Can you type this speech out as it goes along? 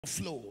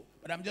flow,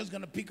 but I'm just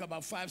going to pick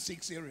about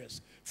 5-6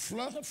 areas.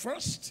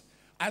 First,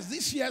 as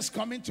this year is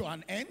coming to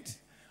an end,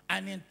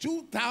 and in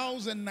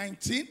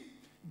 2019,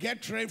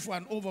 get ready for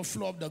an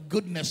overflow of the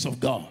goodness of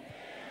God.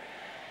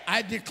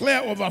 I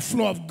declare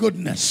overflow of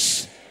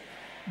goodness,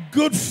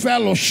 good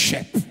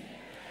fellowship,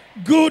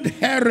 good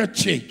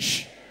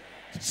heritage.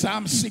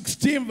 Psalm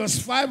 16 verse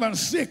 5 and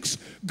 6,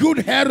 good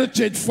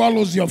heritage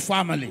follows your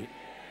family.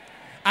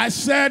 I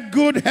said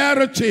good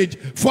heritage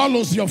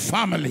follows your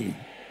family.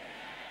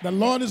 The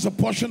Lord is a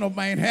portion of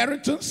my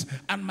inheritance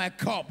and my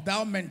cup.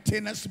 Thou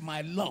maintainest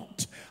my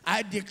lot.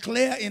 I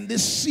declare in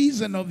this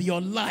season of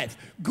your life,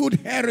 good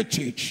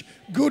heritage,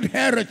 good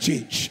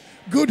heritage,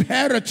 good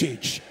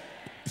heritage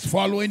is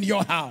following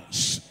your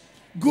house.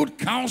 Good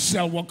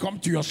counsel will come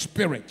to your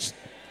spirit.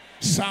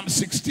 Psalm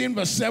 16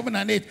 verse 7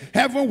 and 8,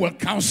 heaven will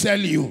counsel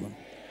you.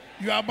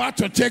 You are about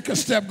to take a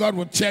step, God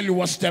will tell you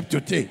what step to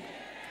take.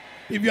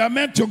 If you are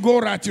meant to go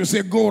right, you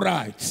say go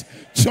right,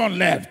 turn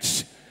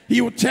left. He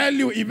will tell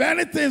you if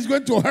anything is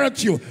going to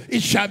hurt you,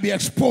 it shall be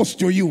exposed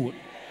to you.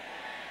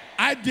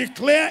 I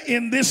declare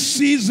in this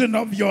season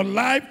of your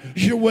life,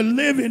 you will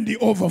live in the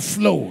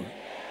overflow.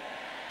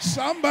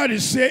 Somebody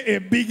say a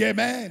big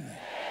amen.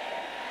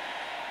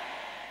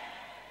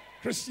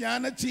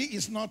 Christianity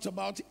is not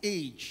about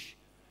age.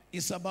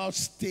 It's about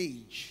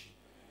stage.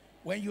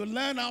 When you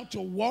learn how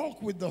to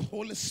walk with the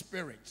Holy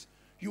Spirit,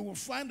 you will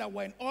find that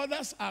when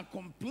others are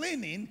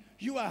complaining,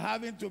 you are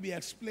having to be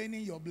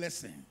explaining your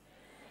blessing.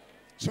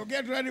 So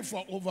get ready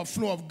for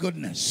overflow of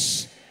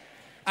goodness.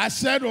 I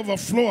said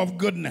overflow of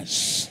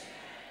goodness.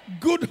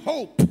 Good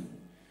hope.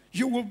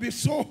 You will be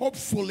so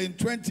hopeful in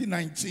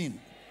 2019.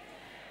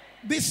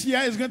 This year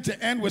is going to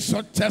end with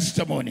such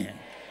testimony.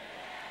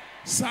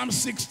 Psalm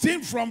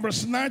 16 from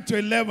verse 9 to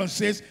 11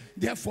 says,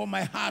 therefore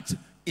my heart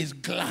is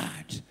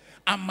glad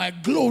and my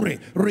glory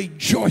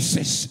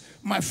rejoices.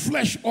 My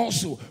flesh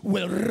also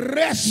will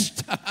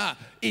rest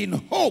in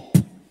hope.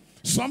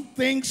 Some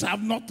things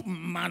have not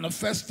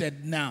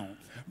manifested now,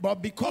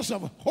 but because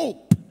of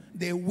hope,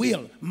 they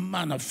will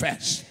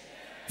manifest.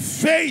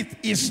 Faith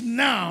is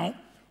now,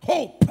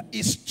 hope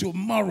is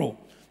tomorrow.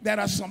 There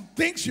are some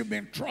things you've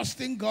been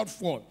trusting God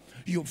for.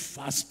 You've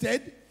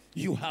fasted,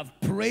 you have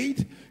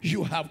prayed,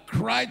 you have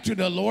cried to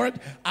the Lord.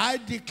 I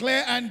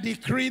declare and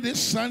decree this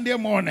Sunday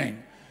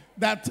morning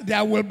that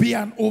there will be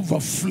an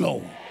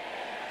overflow.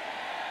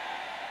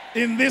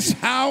 In this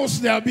house,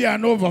 there will be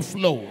an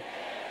overflow.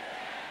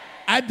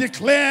 I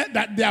declare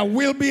that there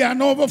will be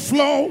an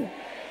overflow.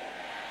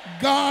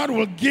 God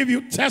will give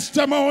you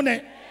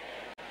testimony.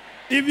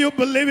 If you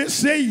believe it,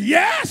 say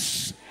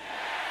yes.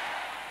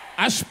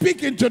 I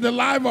speak into the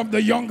life of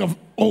the young of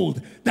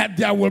old that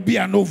there will be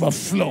an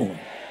overflow.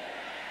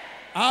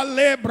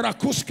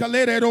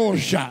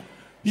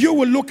 You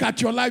will look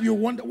at your life, you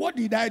wonder, what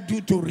did I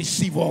do to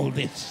receive all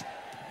this?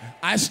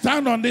 I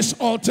stand on this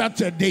altar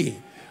today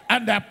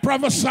and I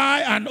prophesy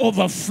an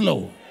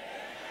overflow.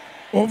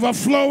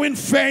 Overflowing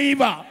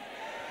favor.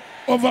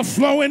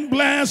 Overflowing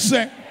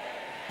blessing.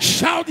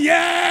 Shout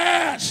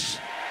yes.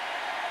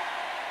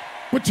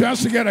 Put your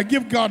hands together.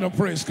 Give God a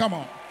praise. Come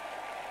on.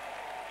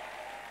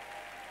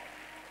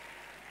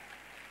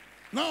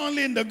 Not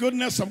only in the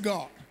goodness of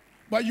God,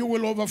 but you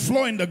will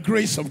overflow in the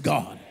grace of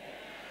God.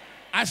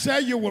 I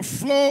say you will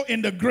flow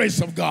in the grace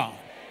of God.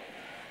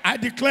 I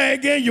declare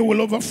again, you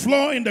will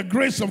overflow in the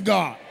grace of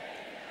God.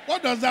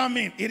 What does that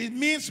mean? It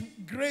means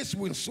grace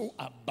will so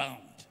abound.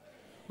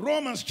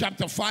 Romans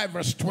chapter 5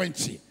 verse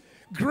 20.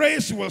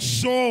 Grace will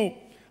so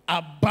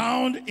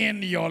abound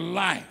in your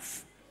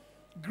life.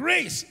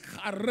 Grace,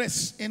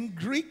 charis in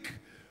Greek,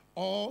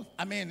 or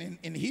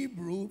in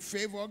Hebrew,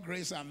 favor,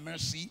 grace, and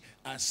mercy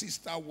are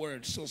sister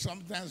words. So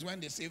sometimes when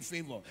they say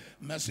favor,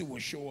 mercy will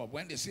show up.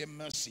 When they say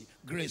mercy,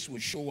 grace will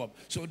show up.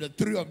 So the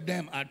three of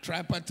them are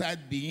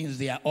tripartite beings.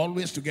 They are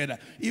always together.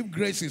 If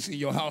grace is in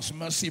your house,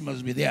 mercy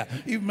must be there.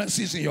 If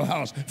mercy is in your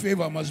house,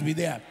 favor must be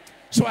there.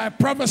 So I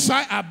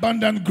prophesy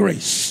abundant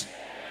grace.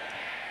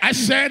 I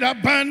said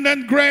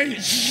abundant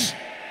grace.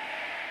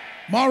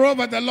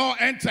 Moreover, the law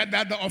entered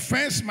that the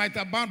offense might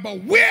abound,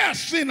 but where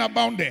sin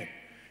abounded,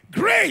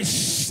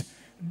 grace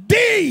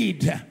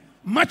did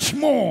much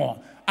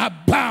more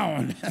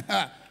abound.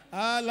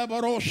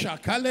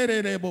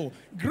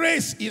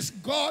 Grace is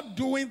God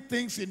doing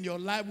things in your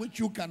life which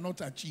you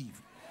cannot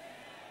achieve.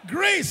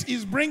 Grace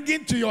is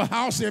bringing to your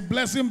house a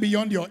blessing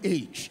beyond your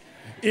age,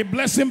 a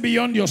blessing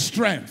beyond your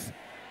strength.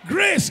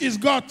 Grace is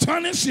God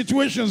turning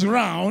situations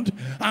around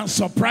and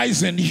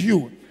surprising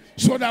you,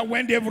 so that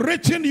when they've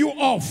written you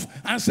off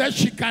and said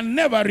she can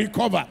never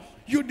recover,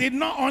 you did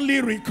not only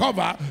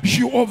recover,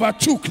 you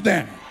overtook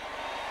them.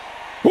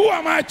 Who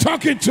am I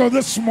talking to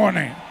this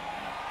morning?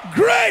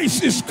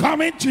 Grace is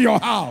coming to your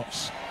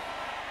house.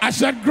 I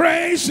said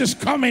grace is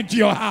coming to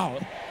your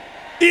house.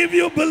 If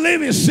you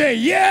believe it, say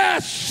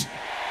yes.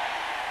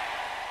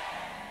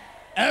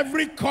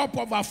 Every cup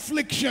of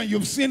affliction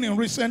you've seen in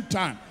recent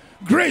time,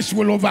 grace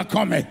will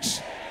overcome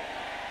it.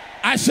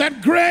 I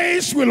said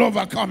grace will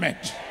overcome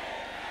it.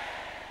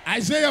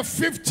 Isaiah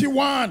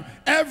 51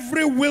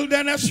 Every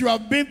wilderness you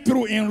have been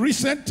through in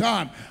recent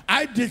time,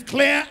 I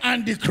declare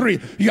and decree,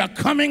 you are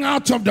coming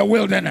out of the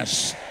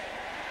wilderness.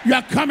 You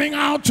are coming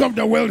out of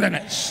the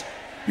wilderness.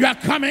 You are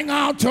coming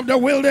out of the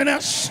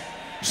wilderness.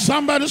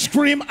 Somebody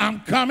scream, I'm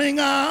coming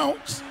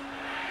out.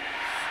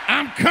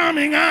 I'm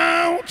coming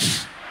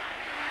out.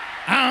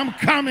 I'm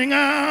coming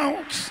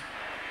out.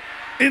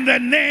 In the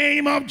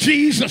name of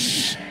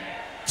Jesus.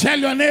 Tell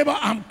your neighbor,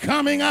 I'm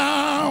coming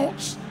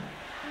out.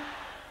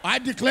 I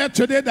declare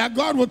today that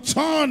God will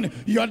turn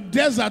your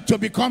desert to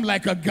become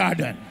like a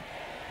garden.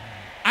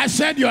 I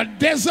said your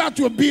desert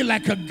will be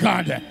like a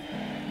garden.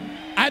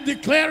 I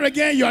declare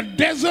again, your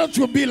desert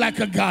will be like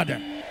a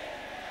garden.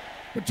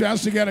 Put your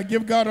hands together.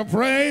 Give God a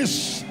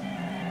praise.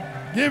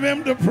 Give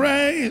him the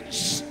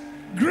praise.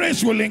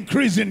 Grace will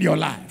increase in your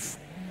life.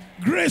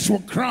 Grace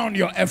will crown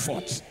your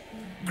efforts.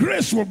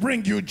 Grace will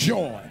bring you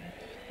joy.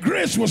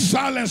 Grace will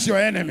silence your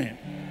enemy.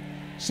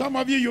 Some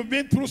of you, you've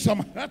been through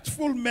some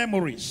hurtful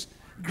memories.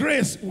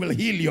 Grace will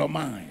heal your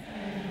mind.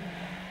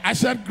 I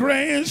said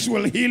grace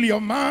will heal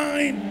your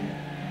mind.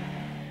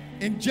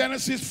 In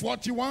Genesis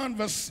 41,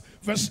 verse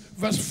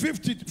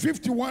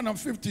 51 and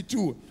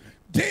 52,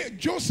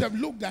 Joseph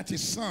looked at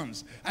his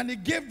sons and he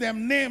gave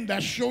them names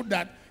that showed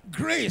that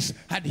grace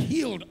had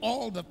healed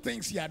all the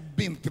things he had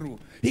been through.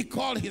 He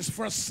called his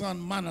first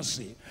son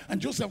Manasseh. And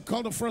Joseph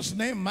called the first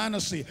name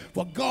Manasseh,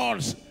 for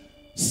God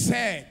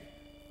said,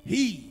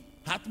 he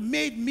hath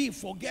made me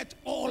forget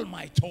all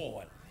my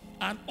toil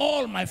and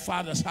all my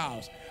father's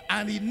house.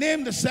 And he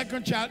named the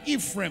second child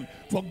Ephraim,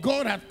 for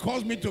God had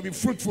caused me to be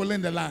fruitful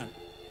in the land.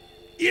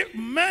 If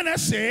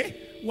Manasseh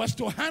was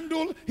to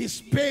handle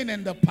his pain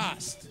in the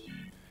past,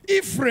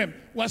 Ephraim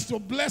was to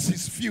bless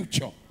his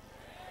future.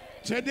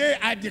 Today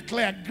I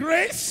declare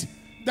grace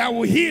that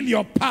will heal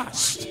your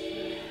past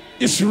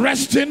is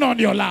resting on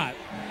your life.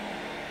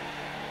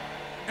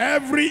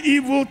 Every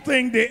evil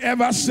thing they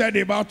ever said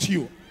about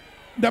you,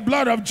 the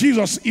blood of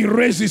Jesus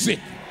erases it.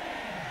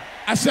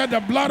 I said the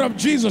blood of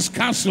Jesus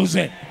cancels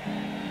it.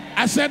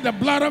 I said the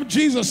blood of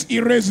Jesus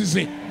erases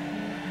it.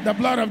 The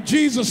blood of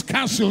Jesus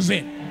cancels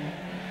it.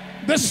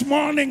 This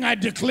morning I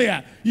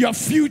declare your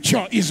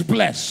future is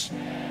blessed.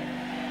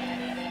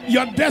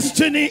 Your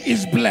destiny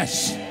is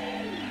blessed.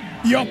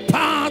 Your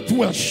path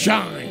will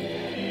shine.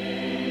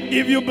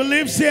 If you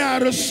believe, say, I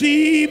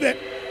receive it.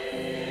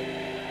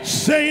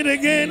 Say it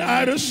again,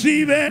 I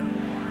receive it.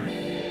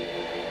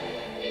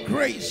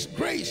 Grace,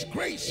 grace,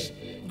 grace.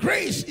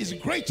 Grace is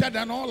greater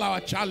than all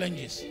our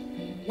challenges.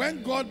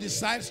 When God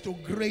decides to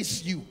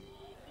grace you,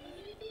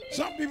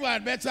 some people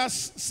had better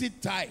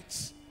sit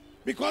tight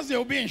because they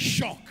will be in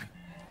shock.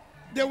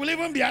 They will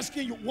even be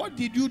asking you, what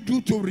did you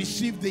do to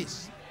receive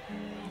this?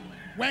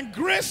 When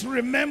grace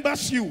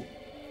remembers you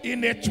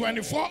in a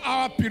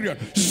 24-hour period,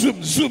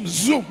 zoom, zoom,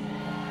 zoom.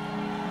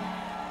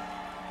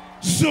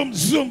 Zoom,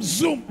 zoom,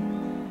 zoom.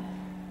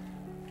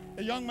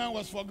 A young man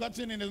was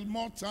forgotten in a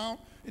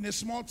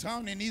small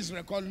town in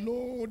Israel called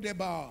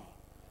Lo-Debar.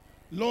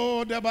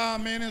 Lo-Debar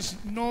means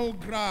no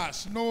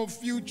grass, no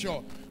future,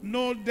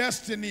 no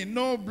destiny,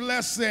 no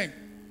blessing.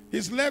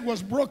 His leg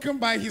was broken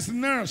by his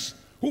nurse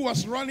who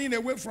was running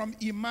away from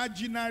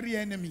imaginary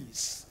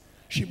enemies.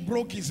 She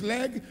broke his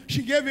leg.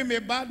 She gave him a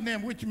bad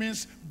name, which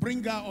means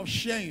bringer of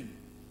shame.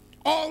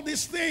 All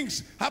these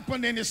things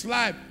happened in his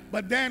life.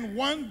 But then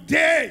one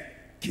day,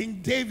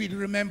 King David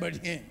remembered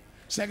him.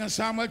 2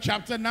 Samuel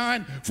chapter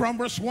 9 from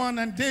verse 1.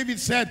 And David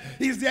said,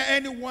 is there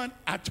anyone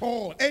at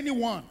all?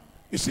 Anyone?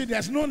 You see,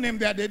 there's no name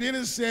there. They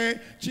didn't say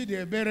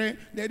Chidebere.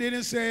 They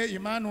didn't say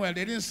Emmanuel.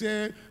 They didn't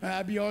say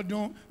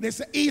Abiodun. They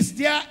said, is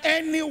there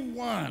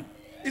anyone?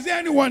 Is there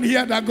anyone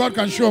here that God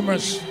can show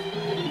mercy?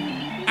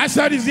 I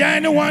said, is there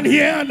anyone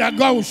here that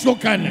God will show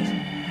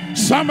kindness?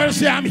 Somebody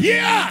say, I'm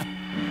here.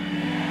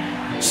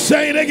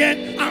 Say it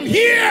again. I'm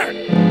here.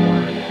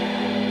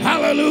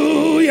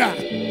 Hallelujah.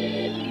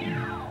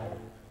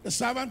 The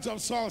servant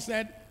of Saul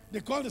said, they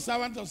called the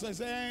servant of Saul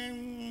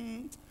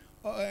saying,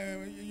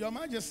 Your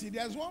Majesty,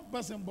 there's one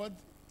person, but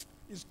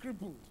he's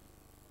crippled.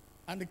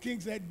 And the king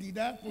said, did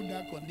I put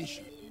that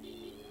condition?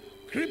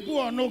 Cripple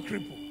or no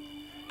cripple?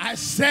 I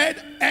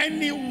said,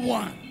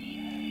 anyone.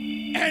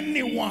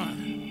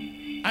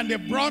 Anyone. And they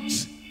brought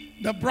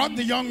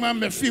the young man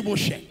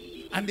Mephibosheth.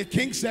 And the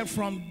king said,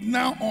 from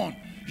now on,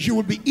 you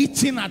will be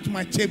eating at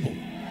my table.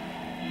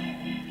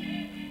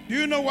 Do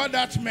you know what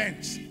that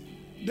meant?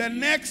 The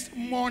next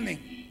morning,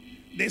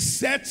 they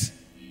set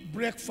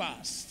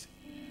breakfast.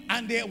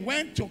 And they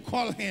went to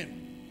call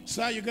him.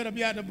 Sir, you're going to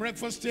be at the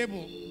breakfast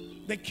table.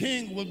 The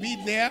king will be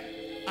there.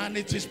 And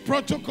it is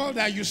protocol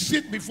that you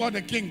sit before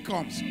the king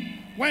comes.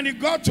 When he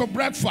got to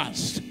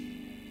breakfast,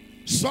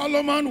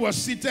 Solomon was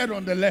seated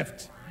on the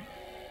left.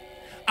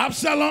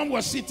 Absalom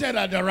was seated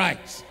at the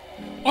right.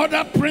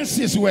 Other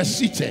princes were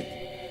seated.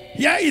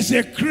 Here is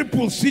a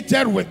cripple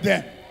seated with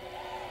them.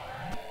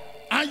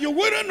 And you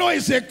wouldn't know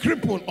it's a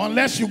cripple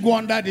unless you go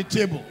under the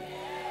table.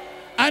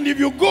 And if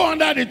you go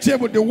under the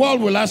table, the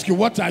world will ask you,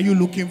 what are you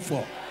looking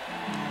for?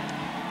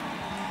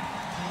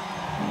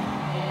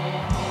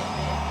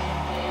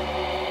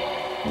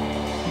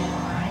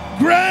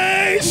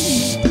 Grace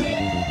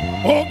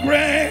Oh,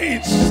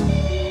 grace,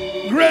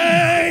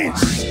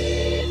 grace,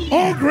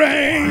 oh,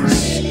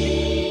 grace.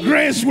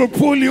 Grace will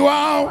pull you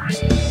out.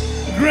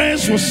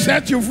 Grace will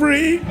set you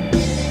free.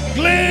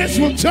 Grace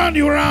will turn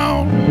you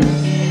around.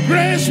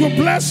 Grace will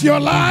bless your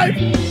life.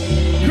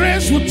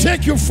 Grace will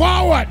take you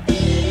forward.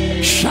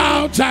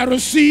 Shout, I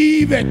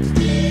receive it.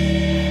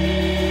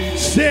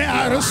 Say,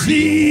 I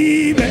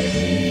receive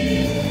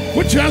it.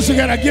 Put your hands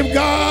together. Give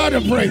God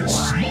a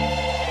praise.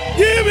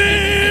 Give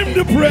him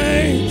the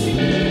praise.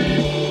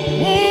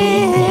 Oh.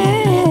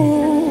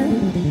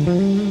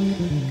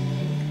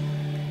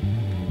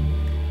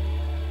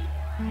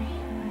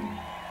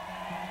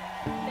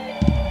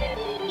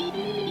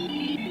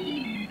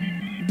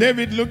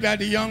 David looked at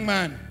the young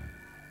man.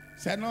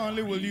 Said, not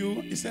only will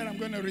you, he said, I'm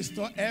going to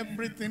restore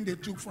everything they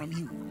took from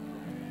you.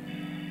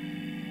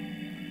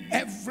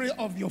 Every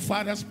of your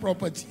father's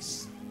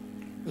properties,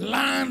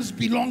 lands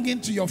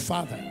belonging to your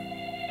father,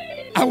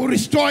 I will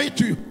restore it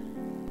to you.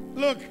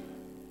 Look,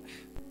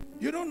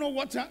 you don't know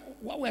what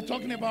we're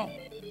talking about.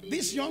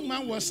 This young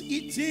man was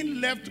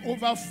eating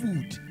leftover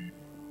food.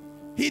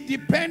 He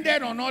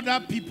depended on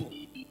other people.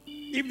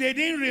 If they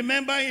didn't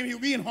remember him,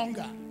 he'd be in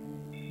hunger.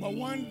 But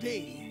one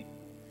day,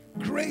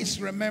 grace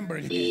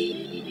remembered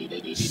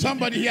him.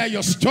 Somebody here,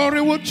 your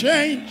story will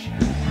change.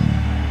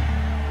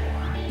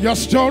 Your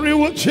story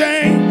will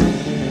change.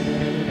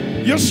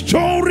 Your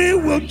story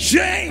will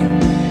change.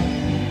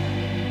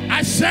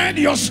 I said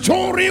your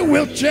story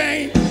will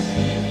change.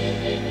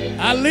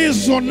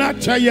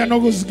 Alizonata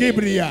Yanogus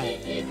Gibria.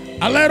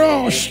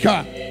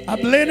 Aleroshka.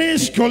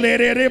 Ablenis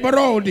Kolerere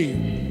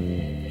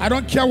Barodi. I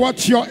don't care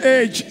what your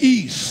age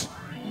is,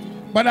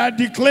 but I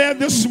declare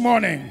this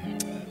morning,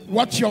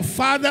 what your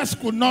fathers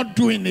could not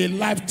do in a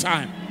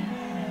lifetime,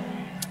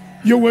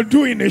 you will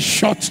do in a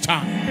short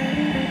time.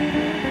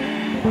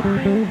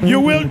 You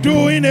will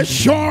do in a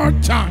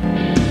short time.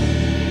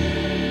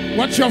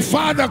 What your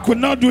father could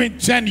not do in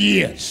 10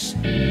 years,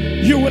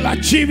 you will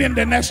achieve in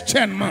the next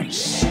 10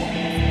 months.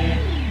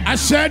 I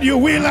said you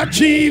will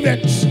achieve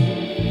it.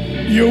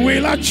 You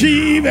will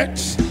achieve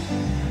it.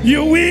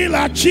 You will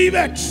achieve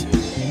it.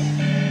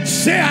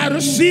 Say, I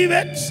receive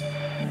it.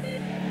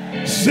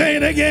 Say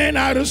it again,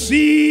 I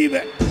receive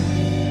it.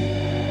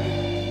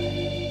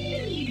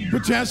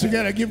 Put your hands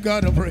together, give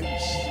God a praise.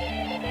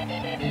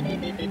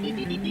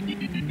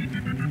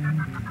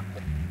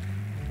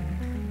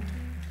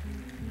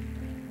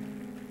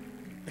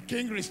 The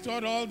king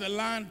restored all the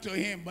land to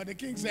him, but the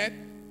king said,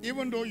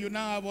 even though you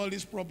now have all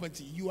this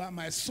property, you are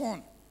my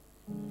son.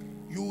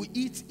 You will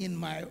eat in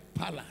my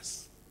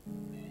palace.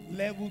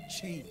 Level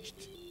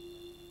changed.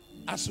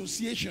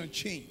 Association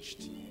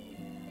changed.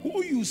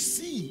 Who you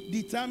see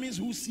determines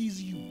who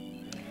sees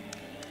you.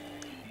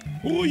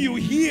 Who you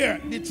hear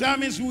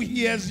determines who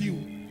hears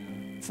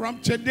you. From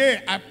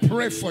today, I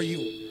pray for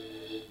you.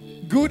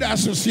 Good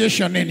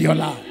association in your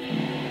life.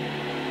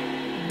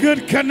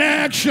 Good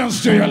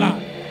connections to your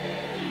life.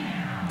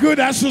 Good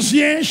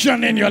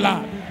association in your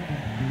life.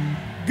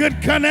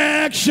 Good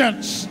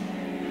connections.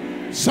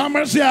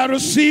 Somebody say, I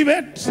receive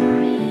it.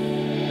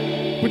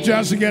 Put your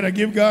hands together.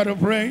 Give God a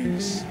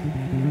praise.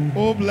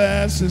 Oh,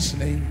 bless his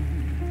name.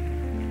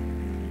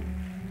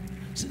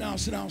 Sit down,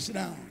 sit down, sit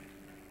down.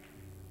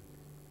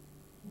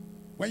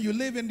 When you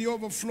live in the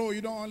overflow,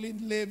 you don't only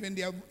live in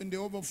the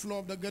overflow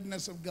of the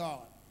goodness of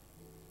God.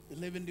 You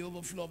live in the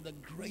overflow of the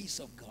grace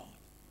of God.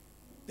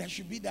 There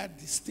should be that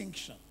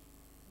distinction.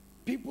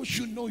 People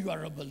should know you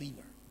are a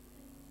believer.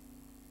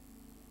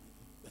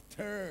 The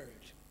third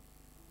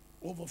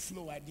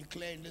overflow I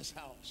declare in this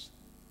house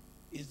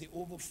is the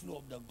overflow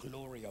of the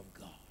glory of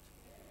God.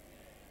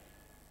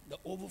 The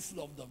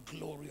overflow of the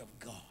glory of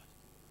God.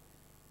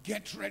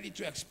 Get ready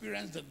to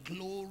experience the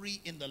glory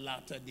in the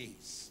latter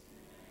days.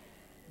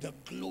 The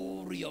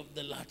glory of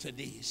the latter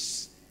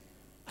days.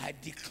 I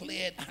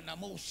declared,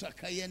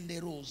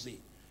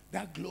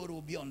 that glory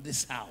will be on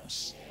this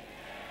house.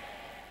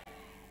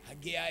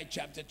 Haggai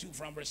chapter 2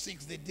 from verse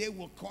 6. The day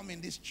will come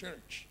in this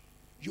church.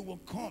 You will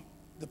come.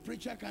 The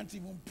preacher can't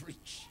even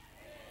preach.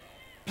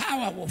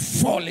 Power will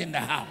fall in the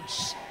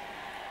house.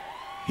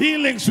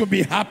 Healings will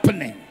be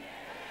happening.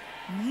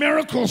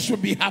 Miracles will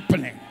be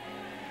happening.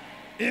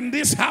 In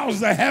this house,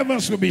 the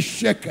heavens will be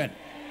shaken.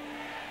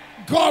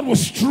 God will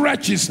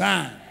stretch his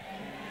hand.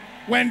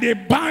 When they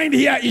bind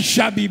here, it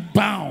shall be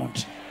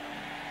bound.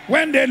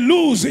 When they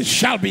loose, it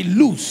shall be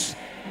loose.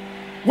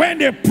 When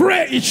they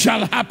pray, it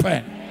shall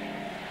happen.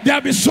 There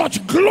will be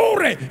such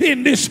glory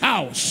in this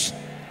house.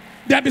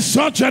 There will be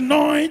such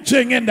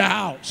anointing in the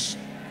house.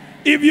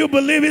 If you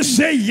believe it,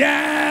 say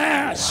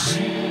yes.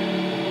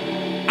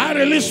 I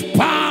release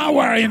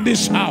power in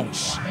this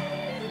house.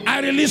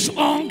 I release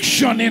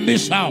unction in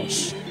this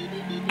house.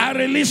 I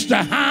release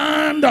the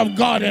hand of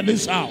God in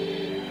this house.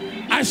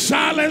 I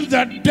silence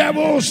the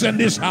devils in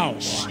this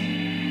house.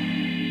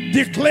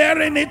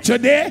 Declaring it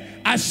today,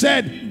 I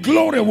said,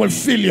 glory will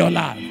fill your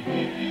life.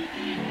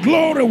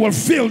 Glory will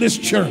fill this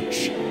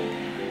church.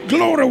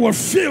 Glory will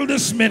fill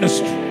this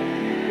ministry.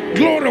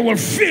 Glory will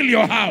fill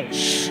your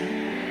house.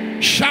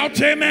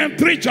 Shout amen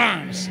 3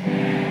 times.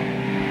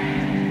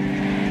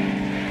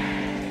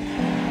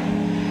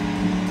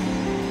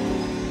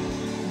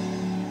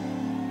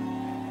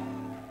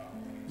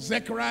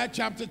 Zechariah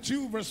chapter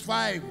 2, verse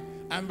 5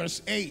 and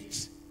verse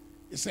 8.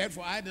 He said,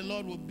 for I, the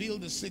Lord, will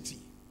build a city.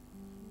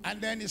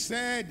 And then he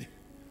said,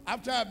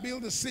 after I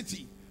build the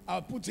city,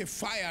 I'll put a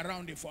fire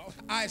around it. For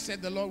I,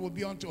 said the Lord, will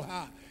be unto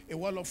her a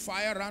wall of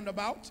fire round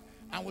about,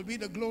 and will be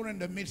the glory in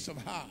the midst of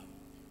her.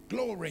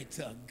 Glory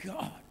to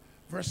God.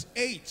 Verse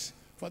 8,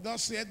 for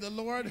thus saith the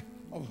Lord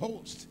of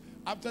hosts,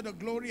 after the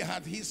glory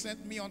hath he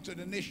sent me unto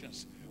the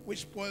nations,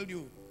 which spoiled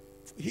you.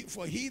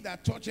 For he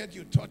that toucheth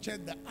you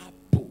toucheth the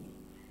apple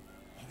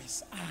of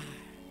his eye.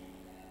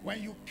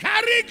 When you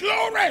carry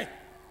glory,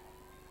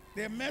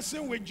 they're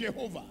messing with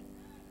Jehovah.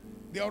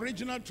 The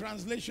original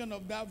translation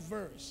of that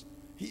verse,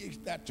 he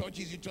that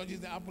touches you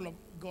touches the apple of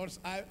God's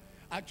eye.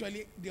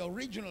 Actually, the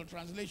original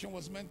translation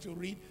was meant to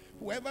read,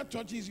 whoever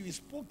touches you is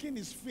poking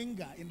his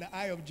finger in the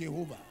eye of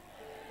Jehovah.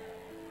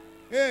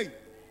 Hey,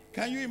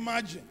 can you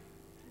imagine?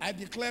 I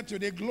declare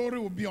today, glory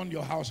will be on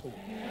your household.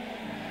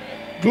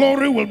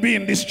 Glory will be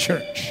in this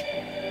church.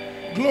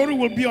 Glory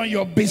will be on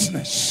your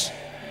business.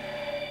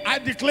 I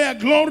declare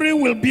glory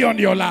will be on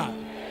your life.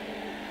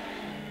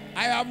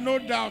 I have no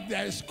doubt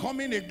there is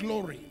coming a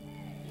glory.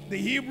 The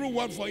Hebrew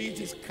word for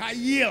it is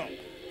kayil.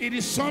 It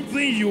is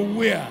something you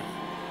wear.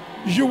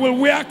 You will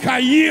wear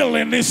kayil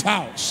in this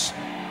house.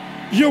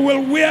 You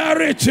will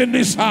wear it in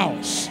this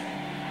house.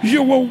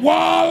 You will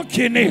walk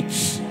in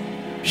it.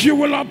 You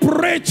will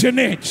operate in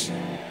it.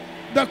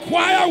 The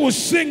choir will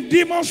sing,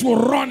 demons will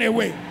run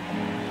away.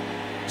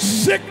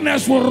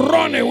 Sickness will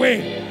run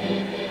away.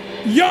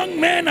 Young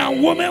men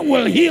and women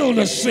will heal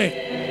the sick.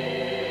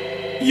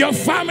 Your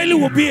family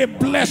will be a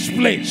blessed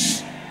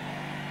place.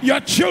 Your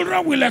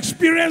children will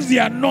experience the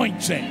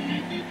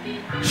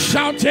anointing.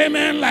 Shout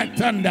amen like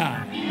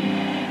thunder.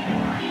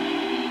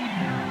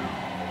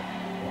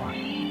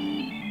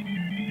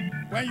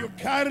 When you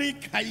carry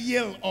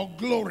kayil or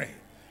glory,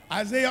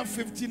 Isaiah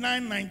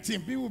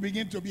 59:19, people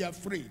begin to be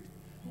afraid.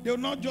 They will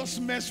not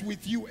just mess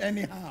with you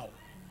anyhow.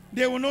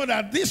 They will know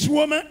that this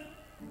woman,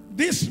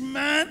 this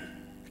man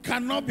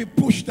cannot be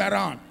pushed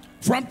around.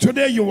 From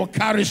today, you will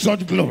carry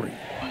such glory.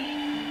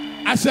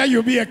 I said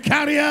you'll be a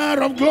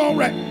carrier of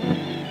glory.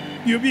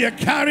 You'll be a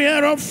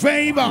carrier of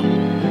favor.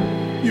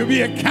 You'll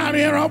be a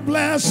carrier of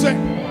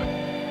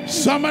blessing.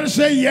 Somebody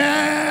say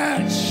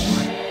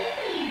yes.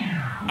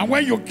 And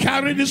when you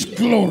carry this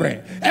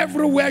glory,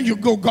 everywhere you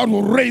go, God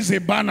will raise a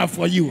banner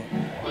for you.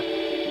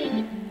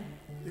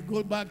 You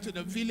go back to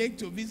the village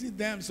to visit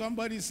them.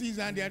 Somebody sees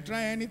and they are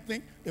trying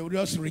anything, they will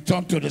just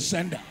return to the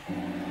sender.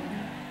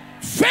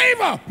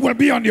 Favor will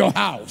be on your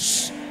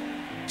house.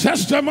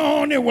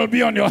 Testimony will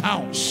be on your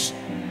house.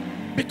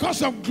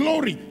 Because of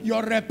glory,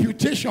 your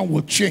reputation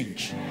will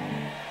change.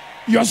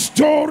 Your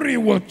story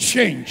will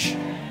change.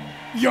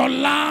 Your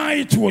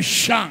light will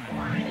shine.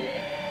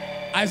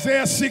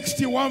 Isaiah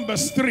 61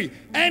 verse 3.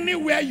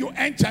 Anywhere you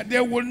enter, they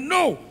will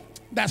know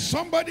that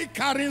somebody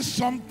carrying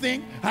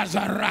something has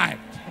arrived.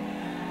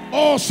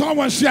 Oh,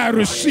 someone say, I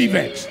receive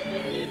it.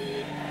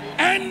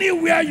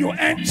 Anywhere you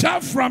enter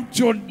from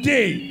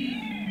today,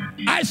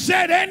 I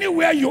said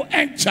anywhere you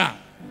enter,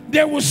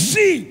 they will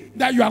see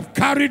that you have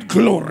carried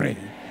glory.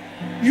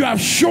 You have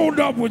showed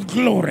up with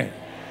glory.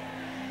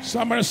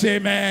 Somebody say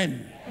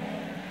amen.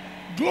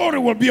 Glory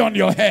will be on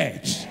your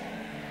head.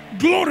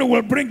 Glory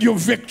will bring you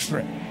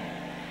victory.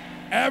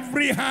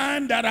 Every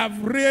hand that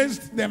have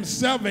raised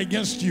themselves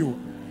against you,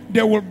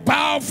 they will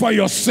bow for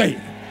your sake.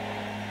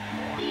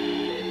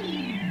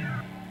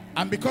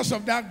 And because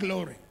of that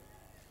glory,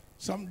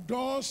 some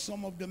doors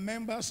some of the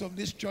members of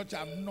this church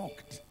have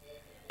knocked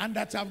and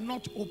that have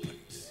not opened.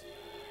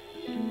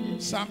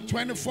 Psalm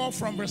 24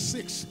 from verse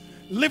 6.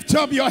 Lift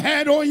up your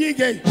head, O ye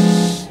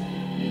gates.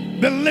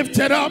 Be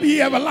lifted up,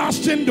 ye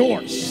everlasting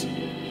doors.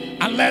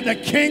 And let the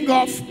King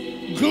of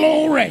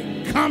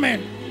glory come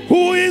in.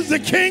 Who is the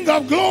King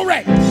of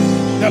glory?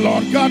 The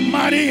Lord God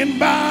mighty in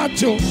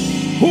battle.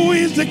 Who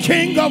is the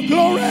King of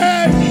glory?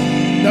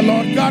 The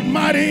Lord God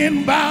mighty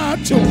in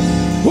battle.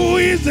 Who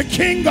is the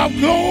King of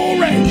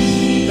glory?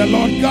 The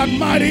Lord God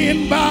mighty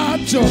in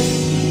battle.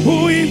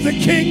 Who is the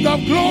King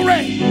of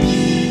glory?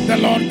 The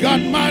Lord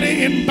God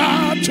mighty in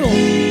battle.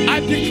 I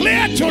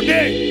declare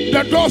today,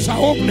 the doors are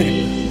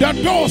opening. The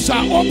doors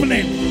are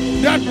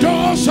opening. The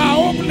doors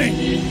are opening.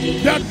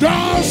 The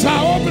doors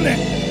are opening.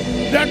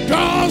 The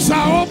doors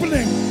are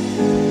opening.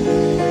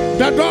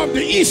 The door of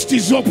the east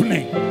is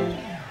opening.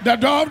 The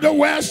door of the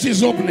west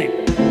is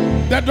opening.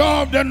 The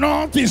door of the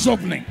north is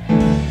opening.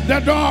 The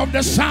door of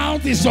the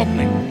south is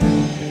opening.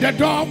 The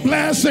door of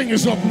blessing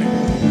is opening.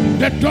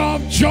 The door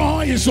of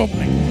joy is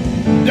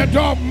opening. The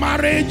door of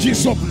marriage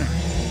is opening.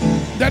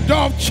 The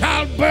door of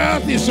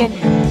childbirth is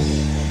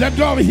opening. The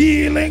door of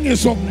healing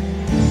is opening.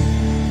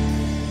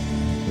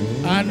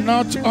 And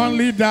not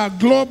only that,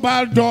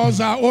 global doors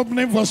are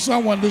opening for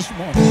someone this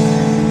morning.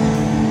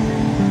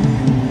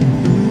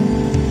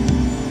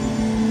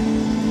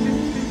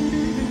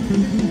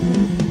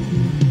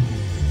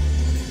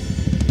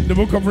 The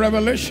book of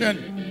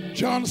Revelation,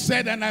 John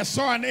said, and I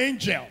saw an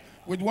angel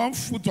with 1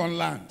 foot on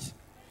land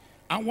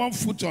and 1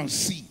 foot on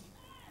sea.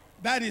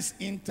 That is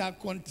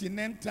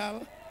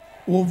intercontinental,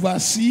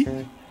 oversea,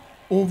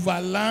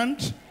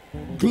 Overland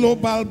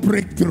global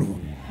breakthrough.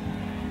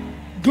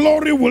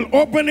 Glory will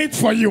open it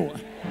for you.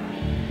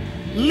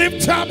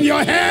 Lift up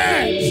your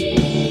heads,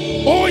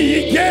 O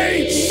ye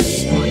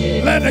gates.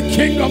 Let the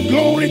King of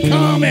glory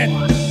come in.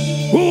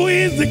 Who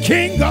is the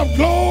King of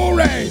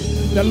glory?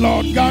 The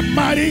Lord God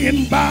mighty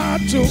in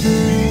battle.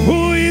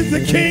 Who is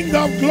the King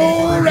of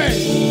glory?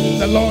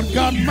 The Lord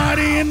God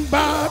mighty in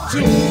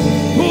battle.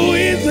 Who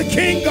is the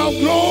King of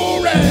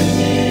glory?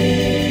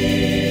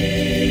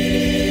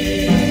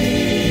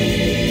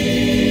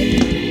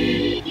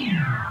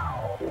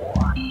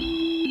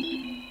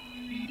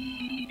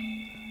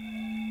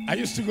 I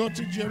used to go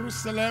to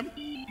Jerusalem.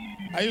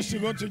 I used to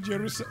go to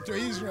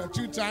Israel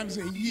 2 times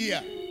a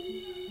year.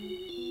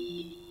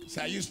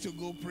 So I used to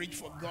go preach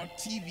for God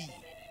TV.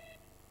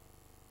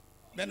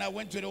 Then I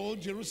went to the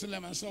old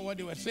Jerusalem and saw what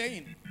they were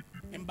saying.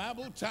 In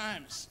Bible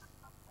times,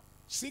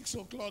 6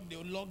 o'clock they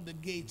would lock the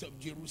gates of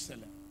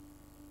Jerusalem.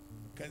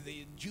 Because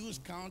the Jews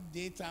count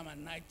daytime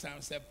and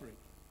nighttime separate.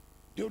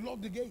 They would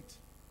lock the gate.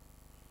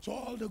 So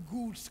all the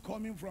goods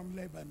coming from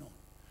Lebanon,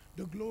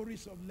 the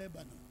glories of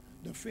Lebanon,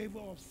 the favor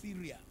of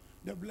Syria,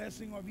 the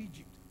blessing of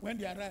Egypt, when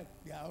they arrive,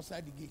 they are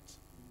outside the gate.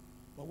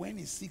 But when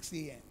it's 6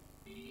 a.m.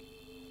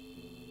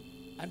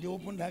 and they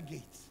open that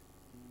gate,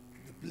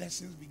 the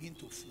blessings begin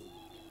to flow.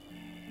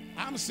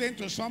 I'm saying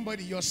to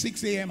somebody, your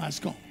 6 a.m. has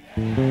come.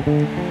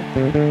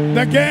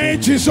 The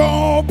gate is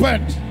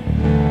opened.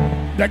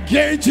 The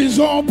gate is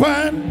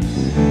open.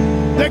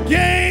 The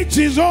gate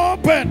is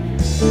open.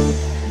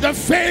 The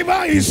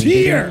favor is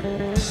here.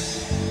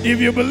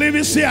 If you believe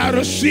it, say, I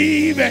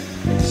receive it.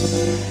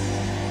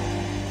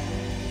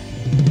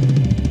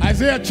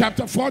 Isaiah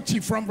chapter 40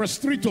 from verse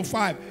 3 to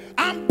 5.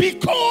 And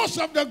because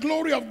of the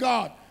glory of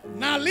God,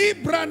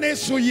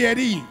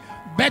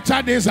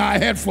 better days are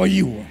ahead for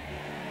you.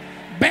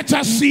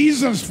 Better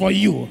seasons for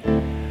you.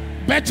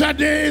 Better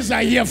days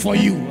are here for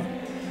you.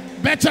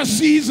 Better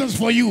seasons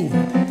for you.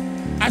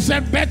 I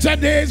said better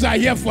days are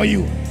here for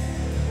you.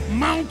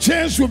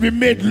 Mountains will be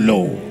made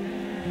low.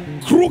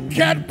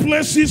 Crooked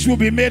places will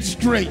be made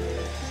straight.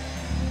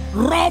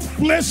 Rough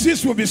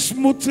places will be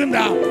smoothened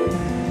out.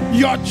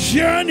 Your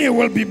journey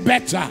will be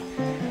better.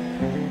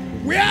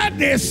 Where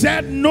they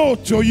said no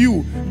to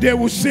you, they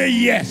will say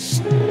yes.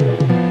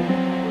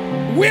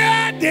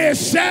 Where they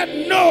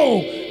said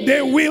no,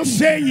 they will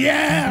say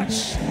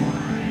yes.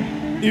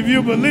 If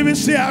you believe it,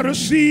 say, I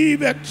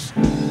receive it.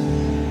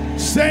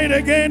 Say it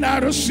again, I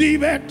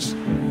receive it.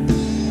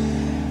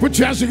 Put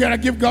your hands together,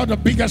 give God the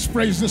biggest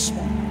praise this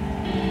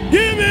morning.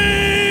 Give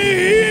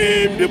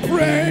him the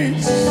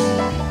praise.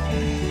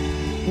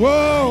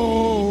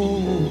 Whoa.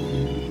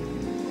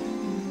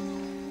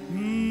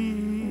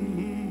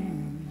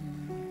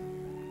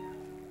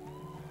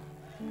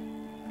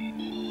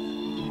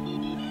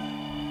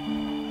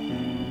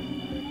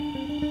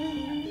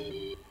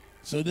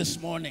 So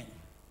this morning,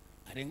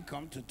 I didn't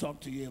come to talk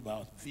to you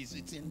about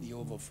visiting the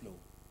overflow,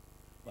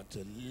 but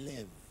to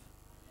live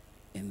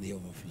in the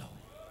overflow.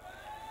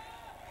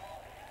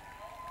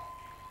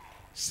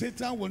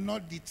 Satan will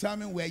not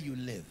determine where you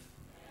live.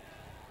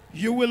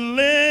 You will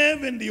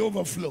live in the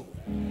overflow.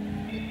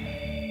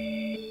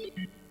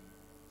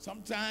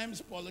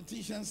 Sometimes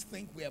politicians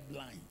think we are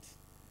blind.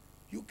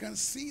 You can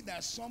see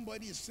that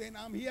somebody is saying,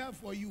 I'm here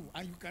for you,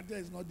 and you can tell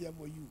it's not there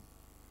for you.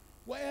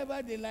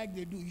 Whatever they like,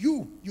 they do.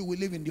 You will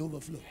live in the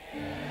overflow.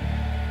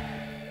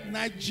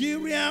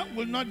 Nigeria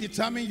will not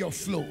determine your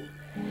flow.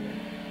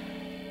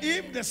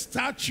 If the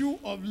Statue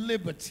of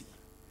Liberty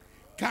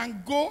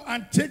can go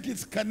and take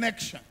its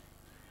connection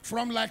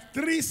from like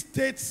 3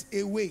 states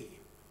away,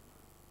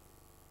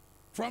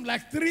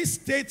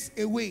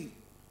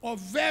 or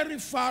very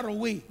far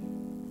away,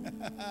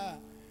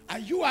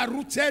 and you are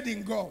rooted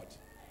in God,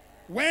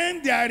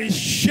 when there is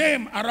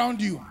shame around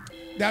you,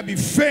 there'll be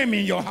fame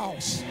in your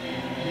house.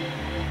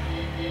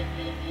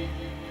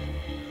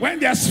 When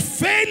there's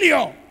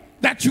failure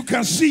that you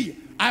can see,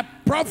 I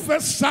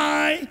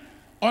prophesy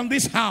on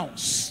this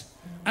house,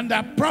 and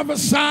I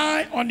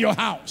prophesy on your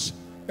house,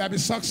 there'll be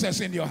success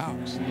in your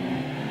house.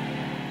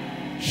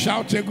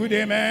 Shout a good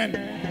amen.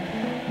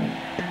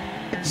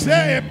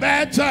 Say a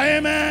better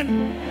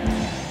amen.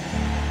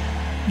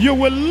 You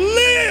will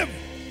live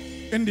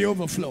in the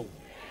overflow.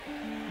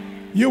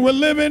 You will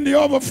live in the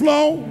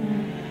overflow.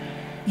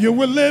 You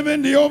will live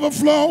in the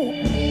overflow.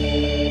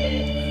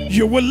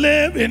 You will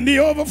live in the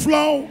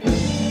overflow.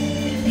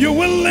 You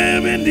will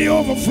live in the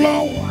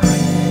overflow.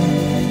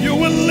 You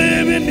will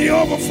live in the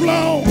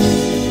overflow.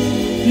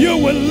 You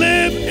will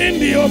live in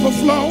the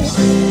overflow.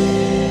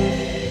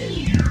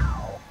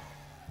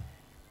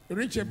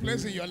 Reach a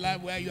place in your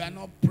life where you are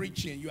not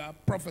preaching, you are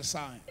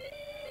prophesying.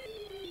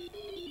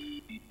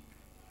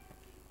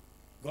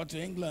 Go to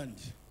England,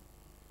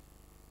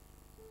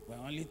 where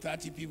only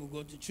 30 people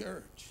go to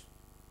church.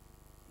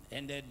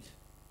 Ended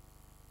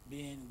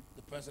being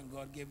the person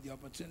God gave the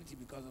opportunity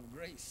because of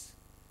grace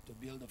to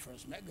build the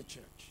first mega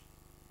church.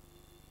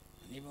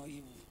 And even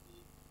if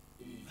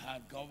we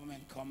had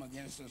government come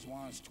against us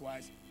once,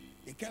 twice,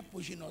 they kept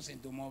pushing us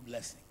into more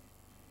blessing.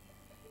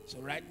 So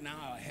right now,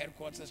 our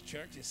headquarters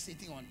church is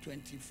sitting on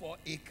 24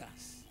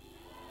 acres.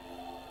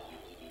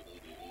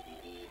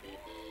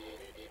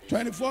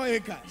 24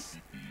 acres.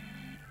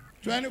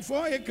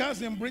 24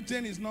 acres in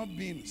Britain is not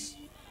beans.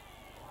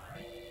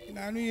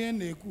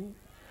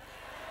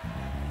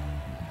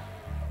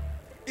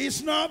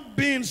 It's not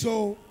beans,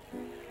 so.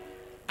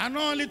 And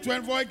not only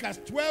 24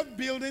 acres, 12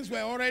 buildings were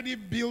already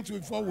built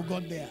before we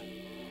got there.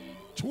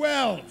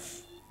 12.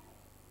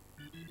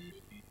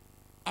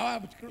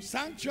 Our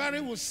sanctuary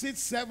will sit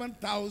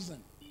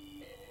 7,000.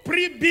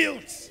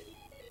 Pre-built.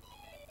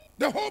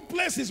 The whole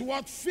place is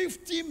worth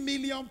 50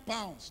 million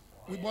pounds.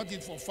 We bought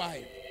it for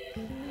 5.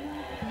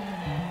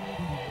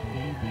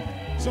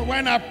 So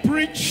when I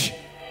preach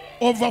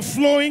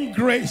overflowing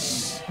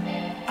grace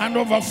and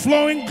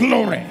overflowing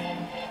glory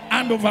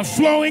and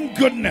overflowing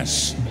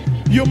goodness,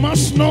 you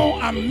must know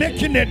I'm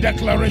making a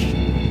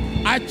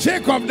declaration. I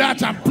take of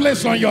that and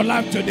place on your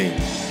life today.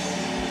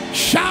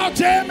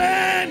 Shout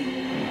amen.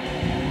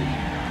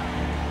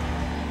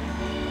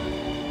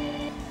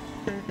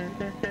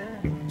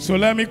 So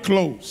let me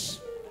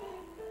close.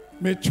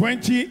 May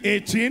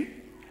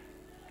 2018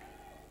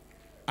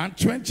 and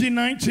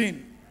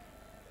 2019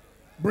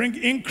 bring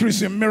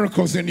increase in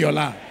miracles in your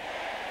life.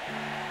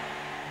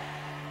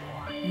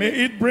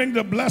 May it bring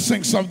the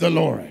blessings of the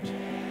Lord.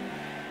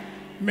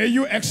 May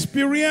you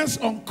experience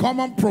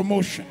uncommon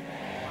promotion.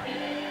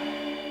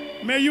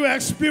 May you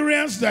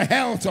experience the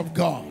health of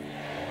God.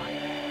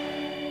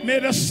 May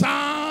the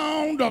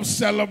sound of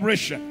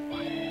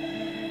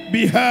celebration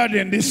be heard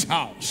in this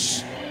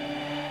house.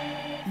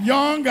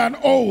 Young and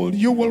old,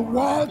 you will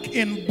walk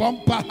in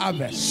bumper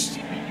harvest.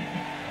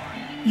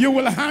 You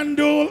will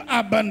handle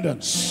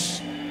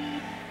abundance.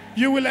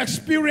 You will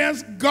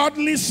experience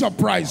godly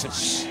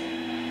surprises.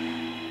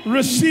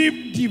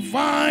 Receive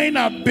divine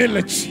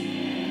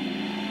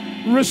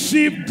ability.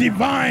 Receive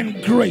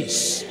divine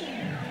grace.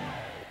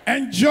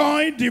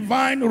 Enjoy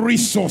divine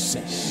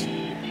resources.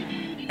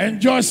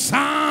 Enjoy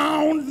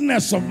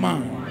soundness of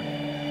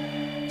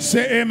mind.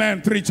 Say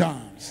amen 3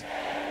 times.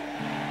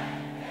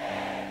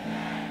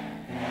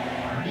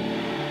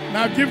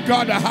 Now give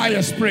God the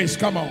highest praise.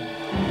 Come on.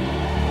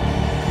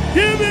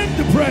 Give him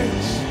the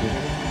praise.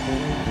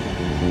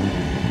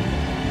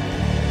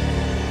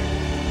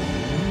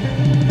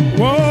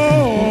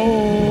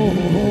 Whoa.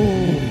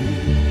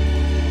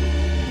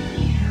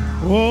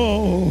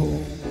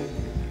 Whoa.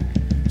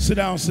 Sit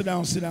down, sit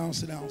down, sit down,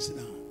 sit down, sit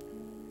down.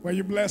 Were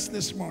you blessed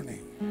this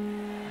morning?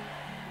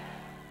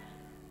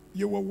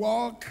 You will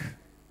walk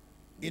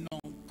in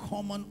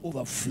uncommon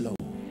overflow.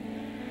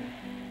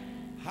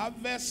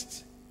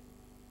 Harvest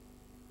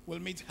will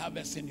meet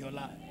harvest in your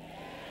life.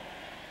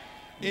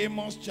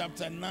 Amos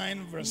chapter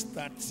 9 verse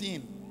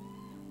 13.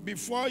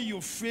 Before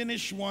you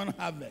finish one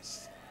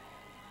harvest,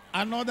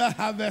 another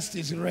harvest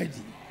is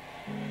ready.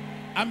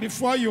 And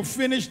before you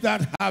finish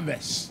that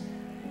harvest,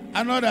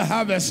 another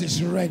harvest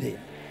is ready.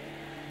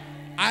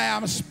 I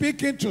am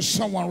speaking to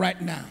someone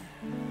right now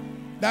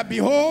that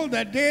behold,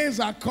 the days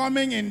are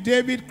coming in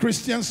David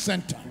Christian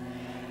Center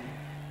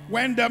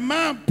when the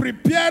man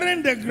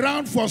preparing the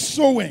ground for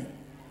sowing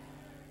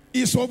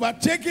is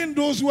overtaking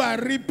those who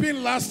are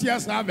reaping last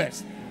year's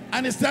harvest.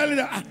 And he's telling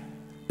them,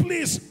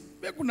 please,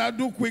 we could not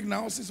do quick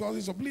now,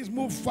 so please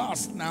move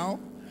fast now.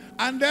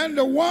 And then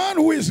the one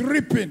who is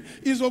reaping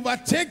is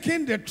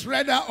overtaking the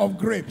treader of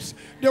grapes.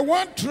 The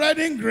one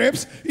treading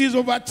grapes is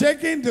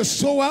overtaking the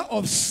sower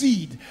of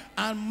seed.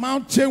 And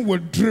mountain will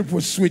drip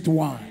with sweet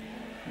wine.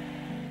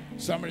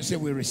 Somebody say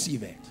we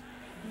receive it.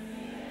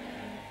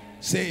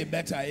 Say a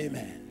better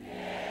amen.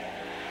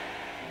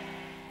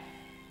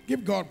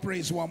 Give God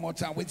praise one more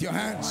time with your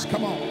hands.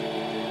 Come on.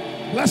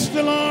 Bless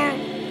the Lord.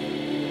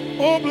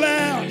 Oh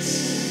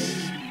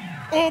bless.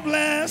 Oh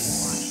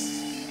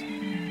bless.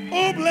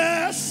 Oh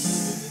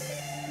bless.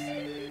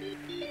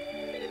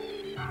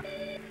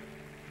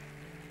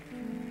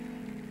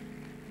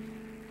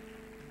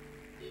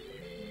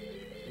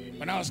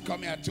 When I was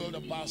coming, I told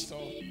the pastor,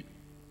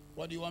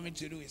 what do you want me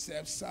to do? He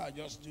said, sir,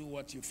 just do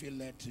what you feel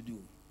led to do.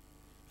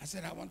 I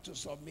said, I want to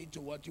submit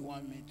to what you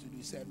want me to do.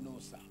 He said, no,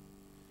 sir.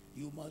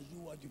 You must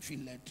do what you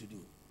feel led to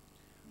do.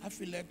 I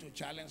feel led to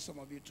challenge some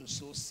of you to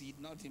sow seed,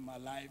 not in my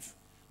life,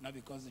 not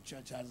because the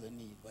church has a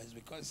need, but it's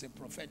because it's a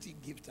prophetic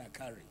gift I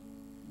carry.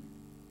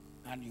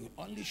 And you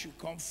only should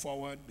come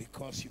forward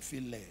because you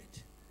feel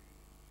led.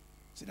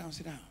 Sit down,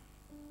 sit down.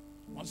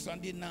 On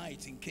Sunday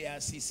night in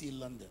KICC,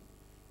 London,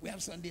 we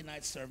have Sunday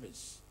night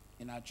service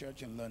in our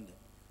church in London.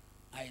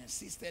 I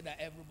insisted that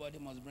everybody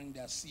must bring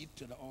their seat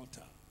to the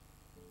altar.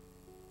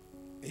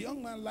 A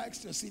young man likes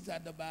to sit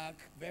at the back,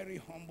 very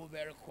humble,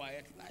 very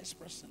quiet, nice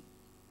person.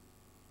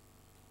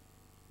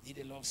 He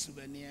did a lot of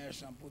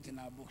souvenirs and put in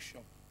our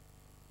bookshop.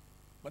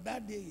 But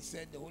that day he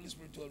said, the Holy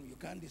Spirit told him, you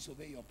can't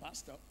disobey your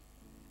pastor.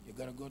 You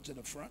got to go to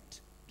the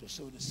front to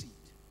sow the seed.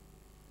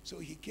 So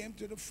he came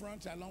to the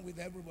front along with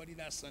everybody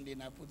that Sunday,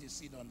 and I put his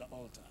seed on the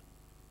altar.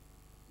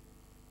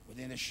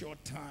 Within a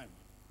short time,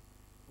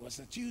 it was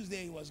a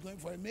Tuesday, he was going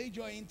for a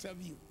major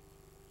interview.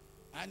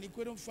 And he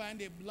couldn't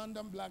find a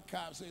London black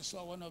cab, so he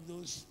saw one of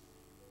those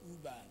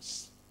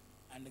Ubers.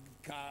 And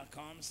the car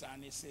comes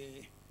and it's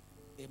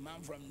a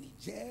man from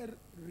Niger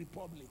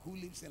Republic who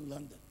lives in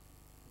London,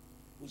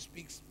 who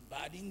speaks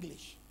bad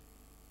English.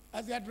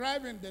 As they are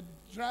driving, the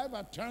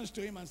driver turns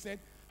to him and said,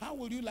 how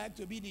would you like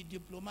to be the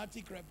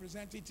diplomatic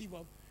representative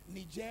of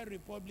Niger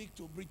Republic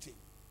to Britain?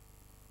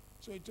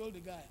 So he told the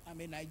guy,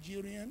 I'm a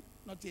Nigerian,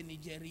 not a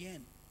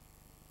Nigerian.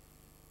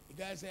 The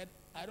guy said,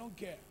 I don't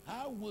care.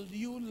 How would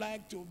you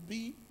like to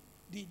be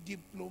the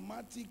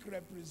diplomatic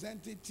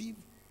representative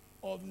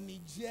of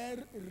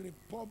Niger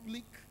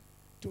Republic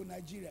to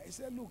Nigeria? He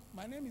said, look,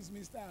 my name is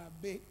Mr.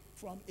 Abe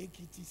from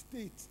Ekiti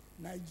State,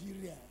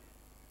 Nigeria.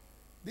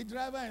 The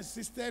driver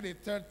insisted a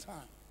third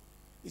time.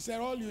 He said,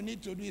 all you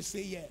need to do is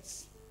say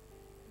yes.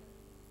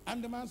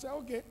 And the man said,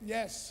 okay,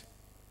 yes.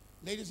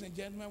 Ladies and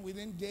gentlemen,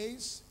 within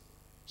days,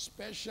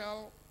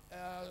 special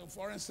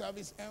foreign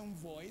service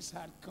envoys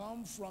had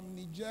come from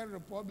Niger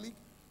Republic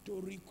to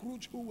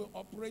recruit who will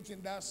operate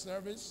in that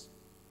service.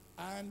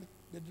 And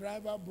the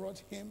driver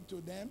brought him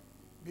to them.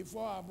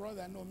 Before our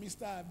brother, no,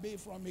 Mr. Abe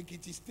from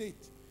Ekiti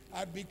State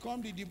had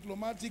become the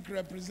diplomatic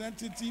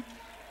representative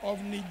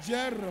of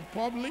Niger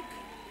Republic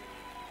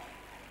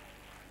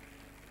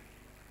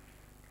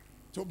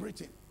to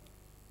Britain.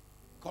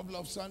 A couple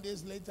of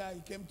Sundays later,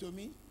 he came to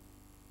me,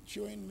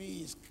 showing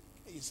me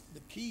the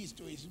keys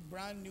to his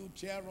brand new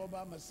chair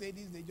rubber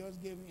Mercedes they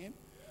just gave him.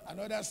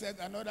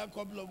 Another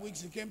couple of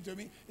weeks, he came to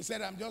me. He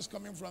said, I'm just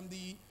coming from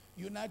the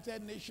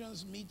United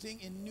Nations meeting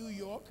in New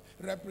York,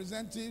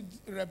 representing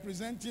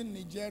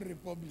Niger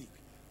Republic.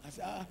 I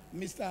said,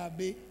 Mr.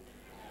 Abe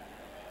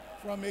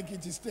from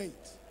Ekiti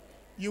State,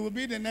 you will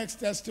be the next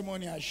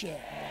testimony I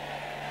share.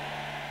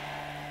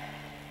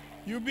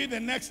 You'll be the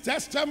next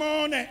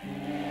testimony.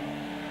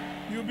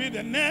 You'll be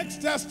the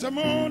next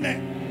testimony.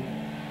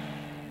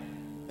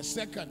 The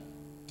second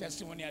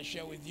testimony I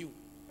share with you.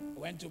 I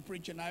went to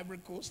preach in Ivory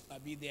Coast. I'll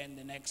be there in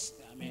in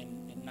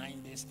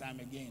 9 days' time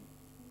again.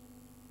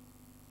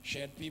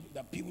 Shared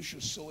that people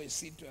should sow a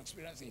seed to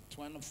experience a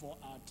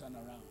 24-hour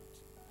turnaround.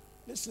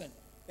 Listen,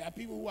 there are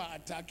people who are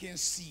attacking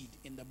seed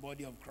in the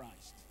body of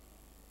Christ.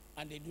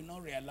 And they do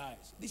not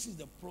realize this is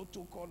the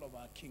protocol of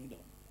our kingdom.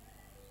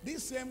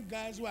 These same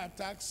guys who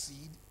attack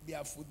seed, they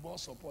are football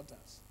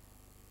supporters.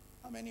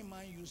 How many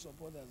Man U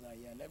supporters are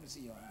here? Let me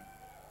see your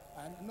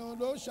hand. And no,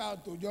 don't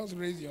shout to just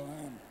raise your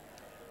hand.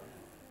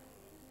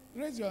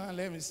 Raise your hand,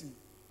 let me see.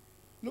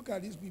 Look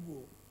at these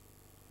people.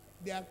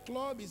 Their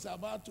club is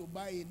about to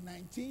buy a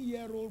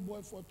 19-year-old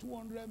boy for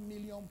 200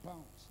 million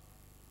pounds.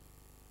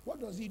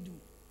 What does he do?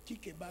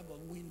 Kick a bag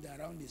of wind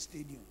around the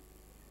stadium.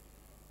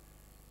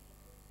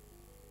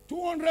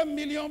 200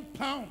 million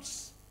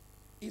pounds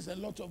is a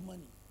lot of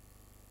money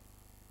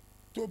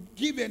to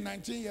give a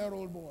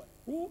 19-year-old boy.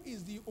 Who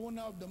is the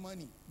owner of the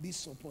money? These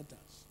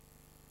supporters.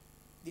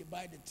 They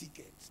buy the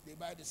tickets. They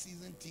buy the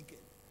season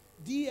ticket.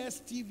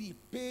 DSTV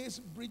pays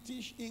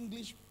British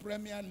English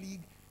Premier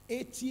League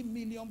 80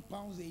 million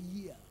pounds a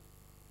year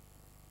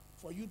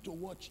for you to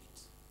watch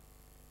it.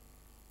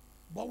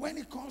 But when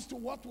it comes to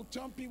what will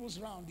turn people's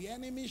round, the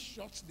enemy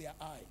shuts their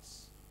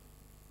eyes.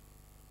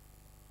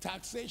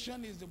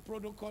 Taxation is the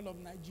protocol of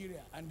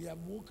Nigeria, and they have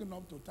woken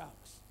up to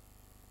tax.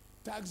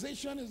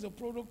 Taxation is the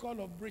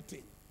protocol of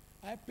Britain.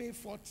 I pay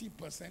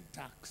 40%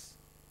 tax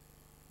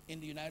in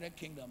the United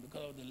Kingdom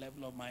because of the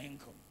level of my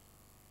income.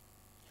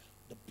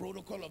 The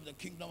protocol of the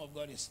kingdom of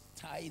God is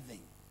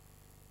tithing.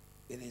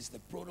 It is the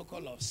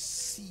protocol of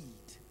seed.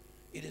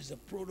 It is the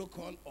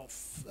protocol of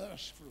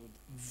first fruit,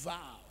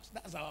 vows.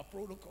 That's our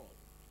protocol.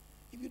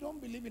 If you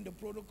don't believe in the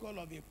protocol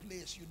of a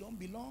place, you don't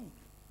belong.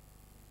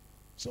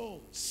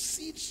 So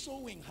seed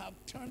sowing have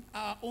turned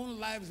our own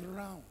lives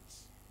around.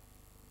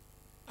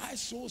 I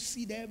sow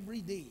seed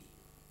every day.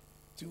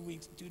 2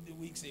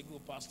 weeks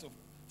ago, Pastor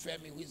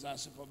Femi, who is our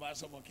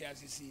supervisor for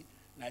KICC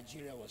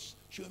Nigeria, was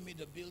showing me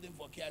the building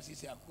for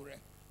KICC Akure.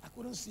 I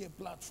couldn't see a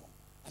platform.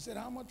 I said,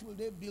 how much will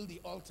they build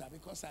the altar?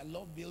 Because I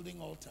love building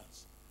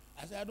altars.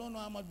 I said, I don't know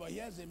how much, but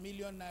here's ₦1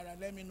 million.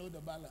 Let me know the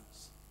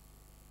balance.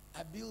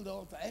 I build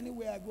altar.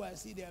 Anywhere I go, I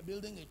see they are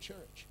building a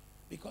church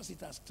because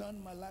it has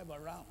turned my life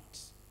around.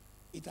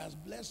 It has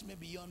blessed me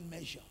beyond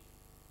measure.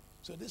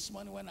 So this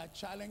morning when I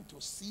challenge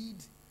to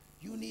seed,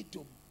 you need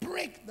to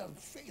break the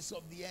face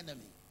of the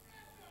enemy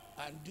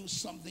and do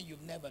something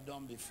you've never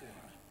done before.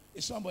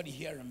 Is somebody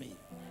hearing me?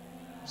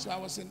 So I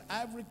was in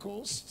Ivory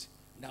Coast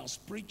and I was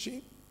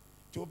preaching,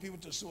 told people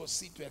to sow a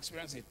seed to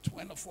experience a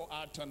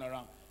 24-hour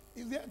turnaround.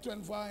 Is there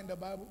 24 hours in the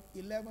Bible?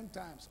 11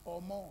 times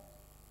or more.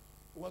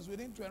 It was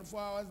within 24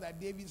 hours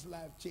that David's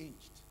life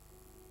changed.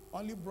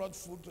 Only brought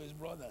food to his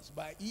brothers.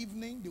 By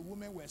evening, the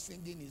women were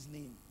singing his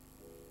name.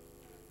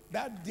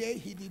 That day,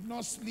 he did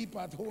not sleep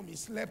at home. He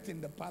slept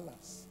in the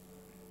palace.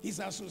 His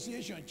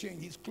association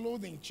changed. His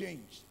clothing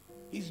changed.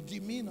 His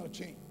demeanor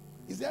changed.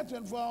 Is there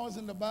 24 hours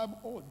in the Bible?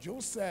 Oh,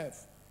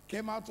 Joseph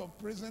came out of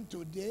prison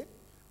today,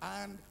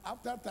 and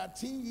after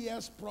 13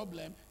 years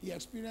problem, he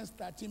experienced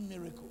 13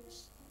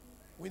 miracles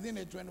within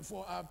a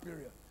 24-hour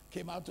period.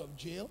 Came out of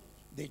jail.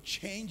 They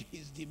changed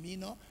his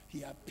demeanor.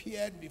 He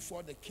appeared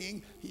before the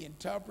king. He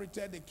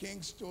interpreted the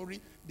king's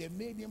story. They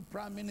made him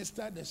prime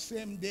minister the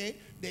same day.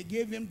 They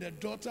gave him the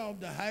daughter of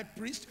the high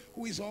priest,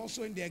 who is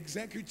also in the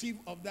executive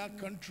of that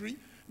country.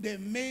 They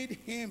made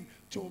him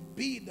to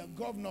be the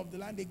governor of the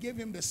land. They gave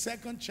him the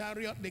second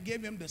chariot. They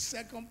gave him the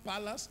second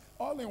palace,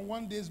 all in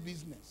one day's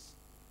business.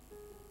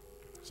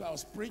 So I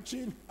was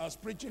preaching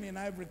in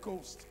Ivory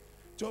Coast.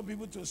 Told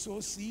people to sow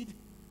seed.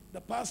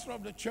 The pastor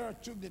of the church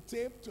took the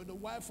tape to the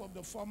wife of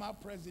the former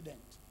president,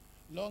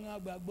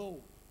 Laurent Gbagbo,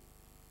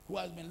 who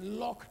has been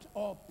locked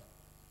up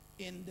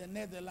in the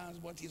Netherlands,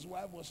 but his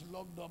wife was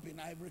locked up in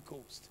Ivory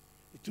Coast.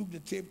 He took the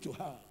tape to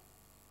her.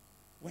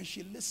 When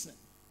she listened,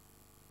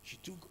 she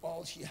took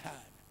all she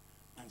had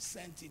and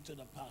sent it to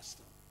the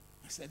pastor.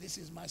 I said, this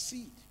is my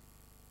seed.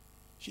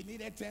 She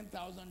needed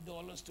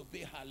 $10,000 to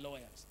pay her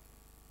lawyers.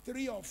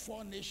 3 or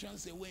 4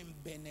 nations away in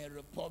Benin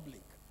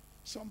Republic,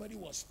 somebody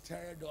was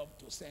stirred up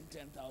to send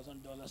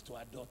 $10,000 to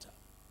her daughter.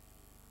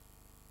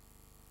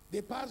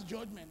 They passed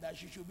judgment that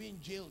she should be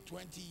in jail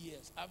 20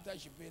 years after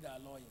she paid her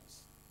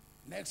lawyers.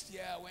 Next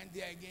year, I went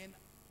there again,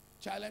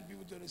 challenged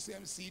people to the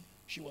same seat.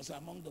 She was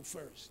among the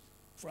first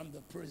from the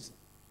prison.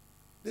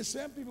 The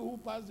same people who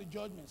passed the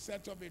judgment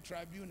set up a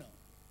tribunal.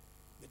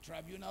 The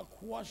tribunal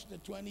quashed the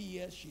 20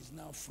 years. She's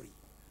now free.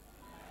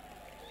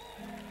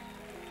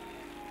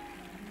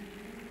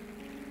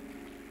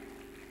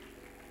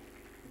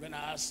 We're going to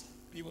ask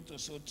people to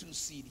sow 2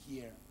 seed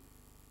here,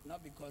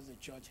 not because the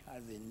church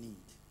has a need,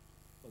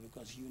 but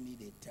because you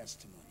need a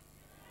testimony.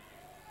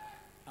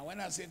 And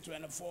when I say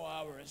 24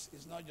 hours,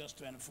 it's not just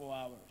 24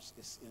 hours.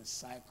 It's in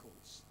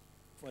cycles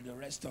for the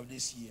rest of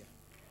this year.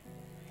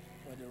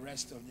 For the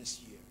rest of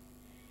this year.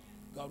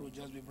 God will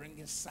just be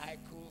bringing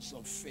cycles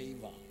of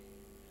favor,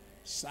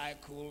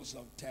 cycles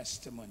of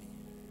testimony,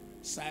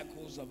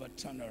 cycles of a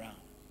turnaround.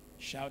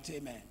 Shout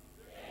amen.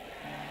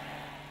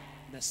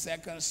 The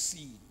second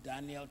seed,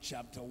 Daniel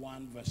chapter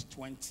 1 verse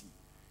 20,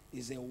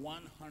 is a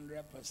 100%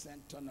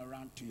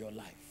 turnaround to your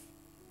life.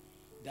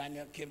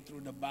 Daniel came through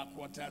the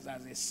backwaters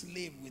as a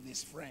slave with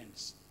his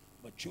friends,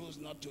 but chose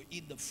not to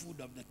eat the food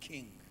of the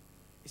king.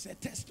 He said,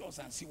 test us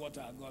and see what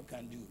our God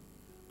can do.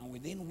 And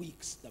within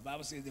weeks, the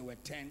Bible says they were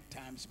 10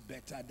 times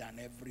better than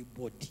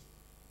everybody.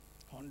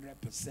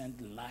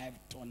 100% life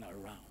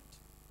turnaround.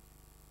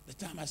 The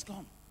time has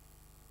come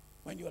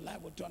when your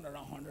life will turn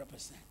around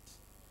 100%.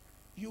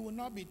 You will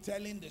not be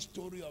telling the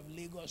story of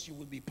Lagos. You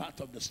will be part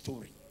of the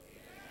story.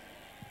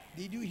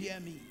 Did you hear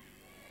me?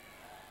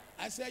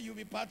 I said you'll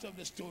be part of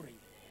the story.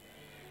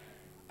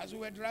 As we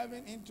were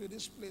driving into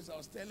this place, I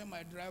was telling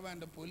my driver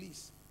and the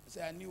police, I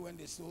said I knew when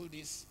they sold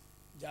this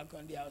jack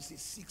on the house,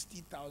 it's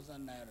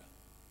 60,000 naira.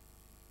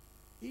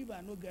 If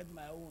I don't get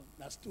my own,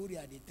 the story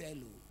I did tell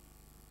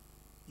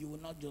you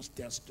will not just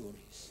tell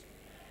stories.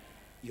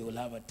 You will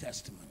have a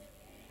testimony.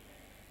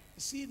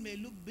 The seed may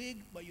look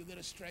big, but you're going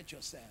to stretch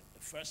yourself.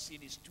 The first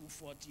seed is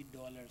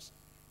 $240.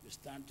 You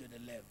stand to the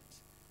left.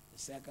 The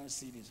second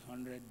seed is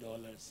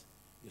 $100.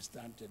 You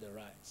stand to the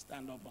right.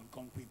 Stand up and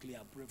come quickly.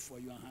 I'll pray for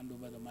you and hand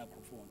over the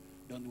microphone.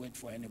 Don't wait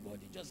for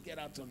anybody. Just get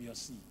out of your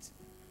seat.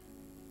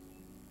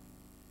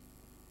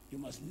 You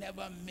must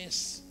never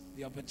miss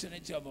the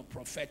opportunity of a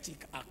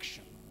prophetic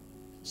action.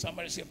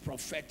 Somebody say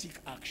prophetic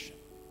action.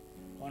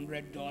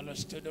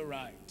 $100 to the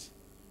right.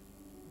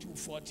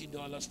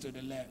 $240 to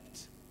the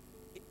left.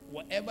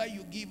 Whatever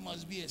you give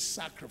must be a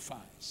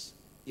sacrifice.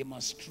 It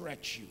must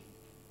stretch you.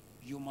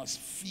 You must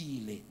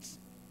feel it.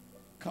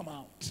 Come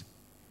out.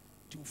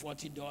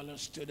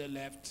 $240 to the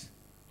left,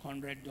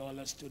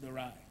 $100 to the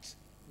right.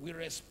 We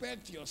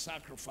respect your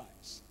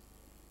sacrifice.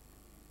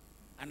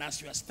 And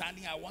as you are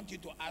standing, I want you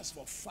to ask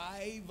for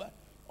 5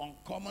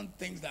 uncommon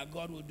things that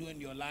God will do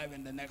in your life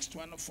in the next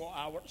 24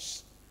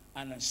 hours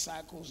and in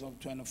cycles of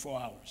 24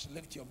 hours.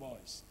 Lift your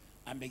voice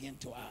and begin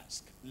to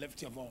ask.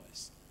 Lift your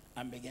voice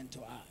and begin to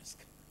ask.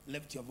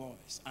 Lift your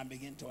voice and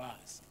begin to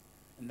ask.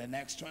 In the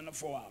next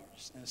 24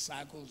 hours, in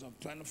cycles of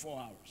 24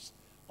 hours,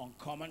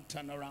 uncommon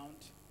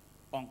turnaround,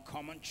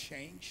 uncommon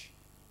change,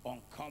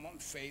 uncommon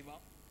favor,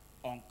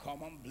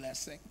 uncommon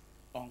blessing,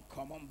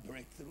 uncommon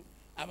breakthrough.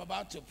 I'm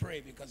about to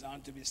pray because I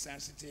want to be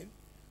sensitive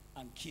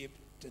and keep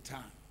the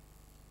time.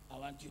 I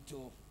want you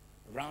to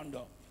round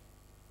up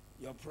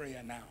your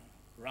prayer now.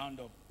 Round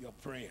up your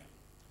prayer.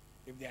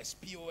 If there's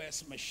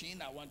POS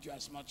machine, I want you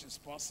as much as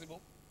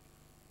possible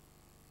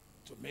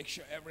to make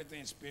sure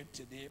everything is paid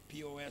today.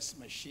 POS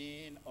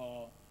machine,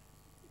 or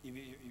if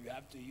you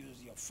have to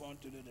use your phone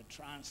to do the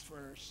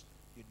transfers,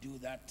 you do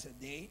that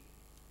today.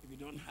 If you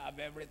don't have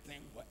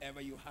everything,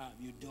 whatever you have,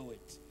 you do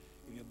it.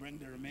 If you bring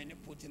the remaining,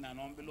 put in an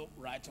envelope,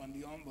 write on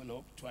the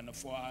envelope,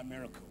 24-hour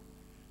miracle.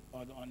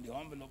 Or on the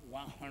envelope,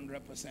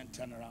 100%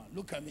 turnaround.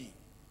 Look at me.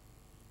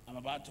 I'm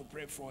about to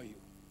pray for you.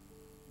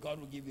 God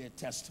will give you a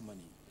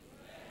testimony.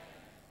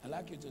 I'd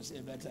like you to say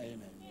better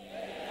amen.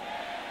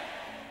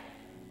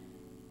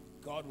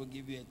 God will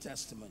give you a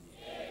testimony.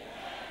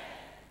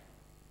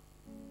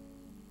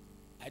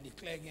 I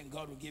declare again,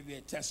 God will give you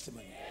a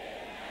testimony.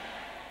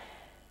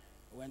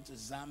 I went to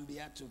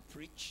Zambia to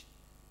preach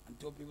and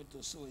told people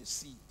to sow a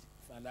seed.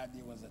 For that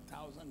day was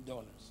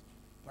 $1,000.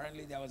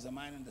 Apparently there was a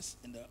man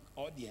in the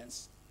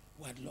audience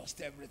who had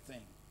lost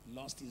everything.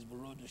 Lost his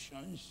bureau de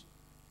change.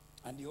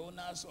 And the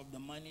owners of the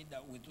money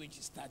with which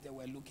he started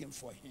were looking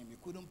for him. He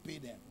couldn't pay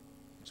them.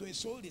 So he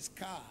sold his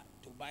car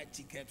to buy a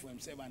ticket for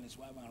himself and his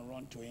wife and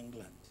run to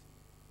England.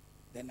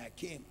 Then I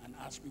came and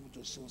asked people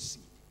to sow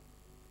seed.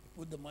 He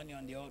put the money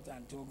on the altar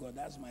and told God,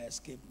 that's my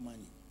escape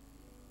money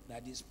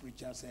that this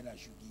preacher said I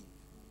should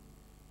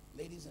give.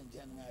 Ladies and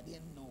gentlemen, I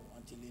didn't know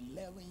until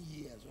 11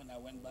 years when I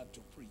went back to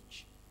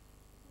preach.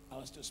 I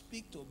was to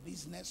speak to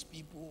business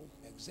people,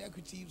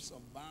 executives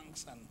of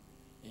banks and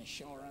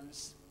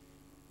insurance,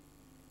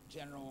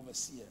 general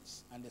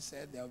overseers. And they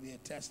said there will be a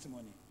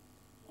testimony.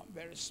 One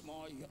very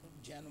small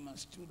gentleman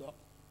stood up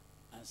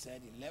and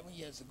said, 11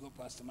 years ago,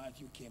 Pastor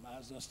Matthew came,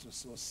 asked us to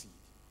sow seed.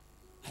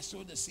 I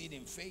sowed the seed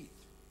in faith.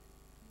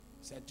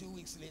 He said 2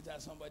 weeks later,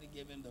 somebody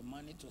gave him the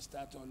money to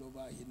start all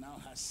over. He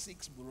now has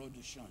 6 bureau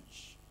de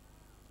change.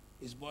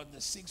 He's bought the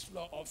 6th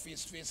floor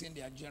office facing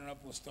their general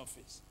post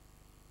office.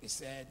 He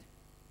said,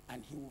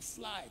 and he will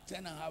fly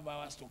 10.5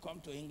 hours to come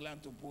to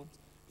England to put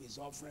his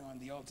offering on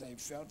the altar. He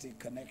felt a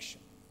connection.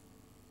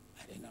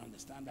 I didn't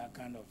understand that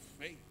kind of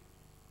faith.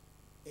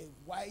 A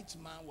white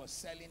man was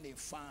selling a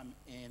farm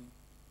in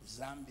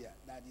Zambia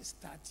that is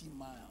 30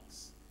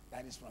 miles.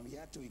 That is from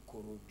here to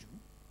Ikorodu,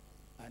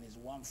 and it's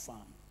one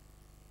farm.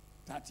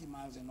 30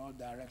 miles in all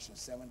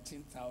directions,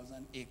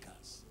 17,000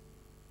 acres.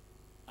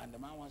 And the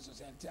man wants to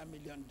sell $10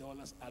 million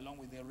along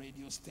with a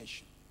radio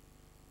station.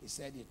 He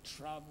said he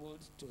traveled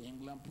to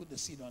England, put the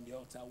seed on the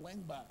altar,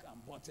 went back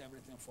and bought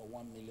everything for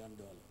 $1 million.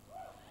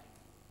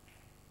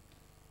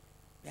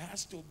 There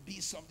has to be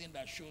something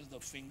that shows the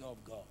finger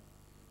of God.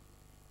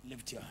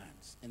 Lift your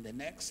hands. In the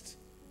next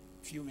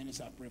few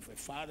minutes, I'll pray for you.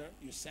 Father,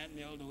 you sent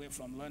me all the way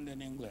from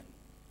London, England,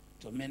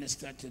 to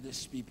minister to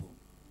these people.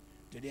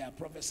 Today, I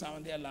prophesy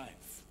on their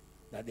life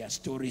that their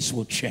stories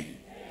will change.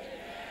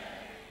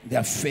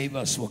 Their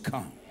favors will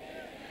come.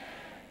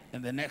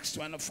 In the next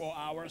 24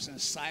 hours, in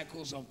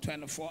cycles of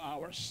 24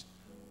 hours,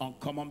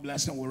 uncommon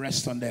blessing will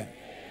rest on them.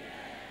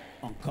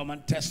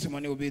 Uncommon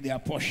testimony will be their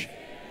portion.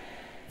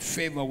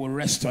 Favor will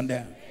rest on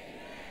them.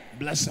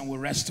 Blessing will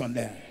rest on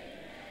them.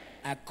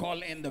 I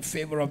call in the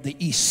favor of the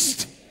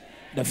east,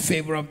 the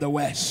favor of the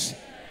west,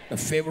 the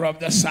favor of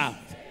the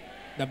south,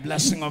 the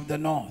blessing of the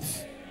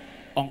north,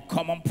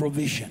 uncommon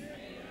provision,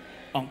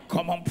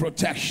 uncommon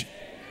protection,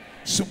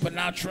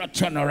 supernatural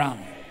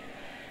turnaround,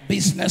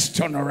 business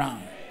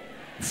turnaround,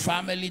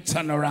 family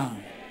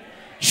turnaround.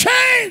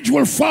 Change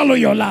will follow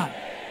your life.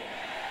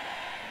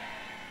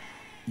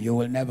 You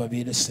will never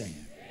be the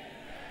same.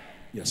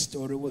 Your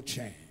story will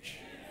change.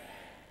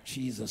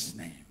 Jesus'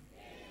 name.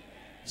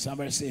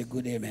 Somebody say a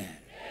good amen.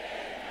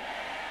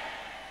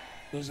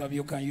 Those of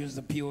you who can use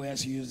the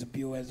POS, you use the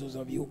POS. Those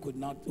of you who could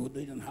not, who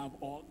didn't have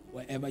all,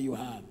 whatever you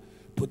have,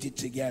 put it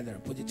together.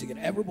 Put it together.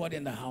 Everybody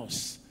in the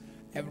house.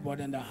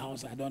 Everybody in the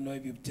house. I don't know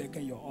if you've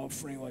taken your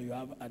offering or you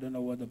have. I don't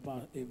know what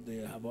if they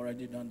have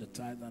already done the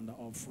tithe and the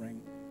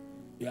offering.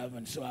 You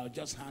haven't. So I'll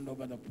just hand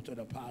over to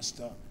the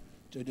pastor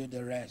to do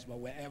the rest. But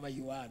wherever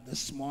you are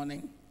this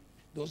morning,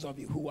 those of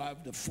you who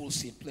have the full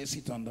seat, place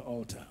it on the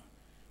altar.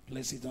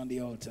 Place it on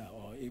the altar.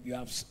 Or if you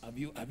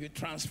have you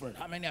transferred?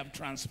 How many have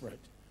transferred?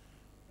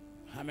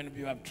 How many of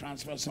you have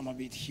transferred some of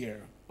it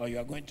here? Or you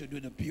are going to do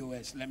the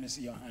POS? Let me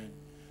see your hand.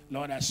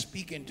 Lord, I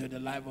speak into the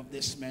life of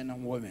these men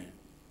and women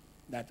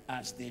that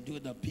as they do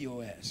the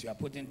POS, you are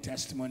putting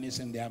testimonies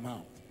in their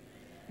mouth.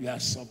 You are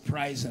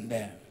surprising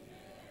them.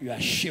 You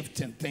are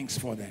shifting things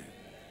for them.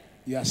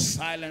 You are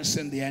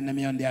silencing the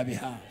enemy on their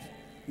behalf.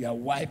 You are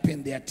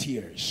wiping their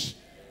tears.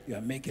 You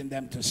are making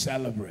them to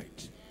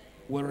celebrate.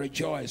 We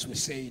rejoice. We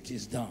say it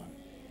is done.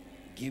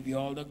 Give you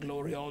all the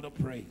glory, all the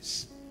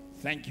praise.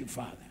 Thank you,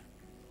 Father.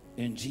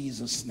 In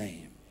Jesus'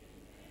 name.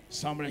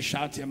 Somebody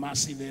shout a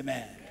massive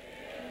amen.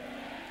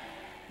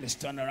 Let's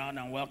turn around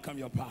and welcome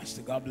your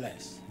pastor. God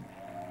bless.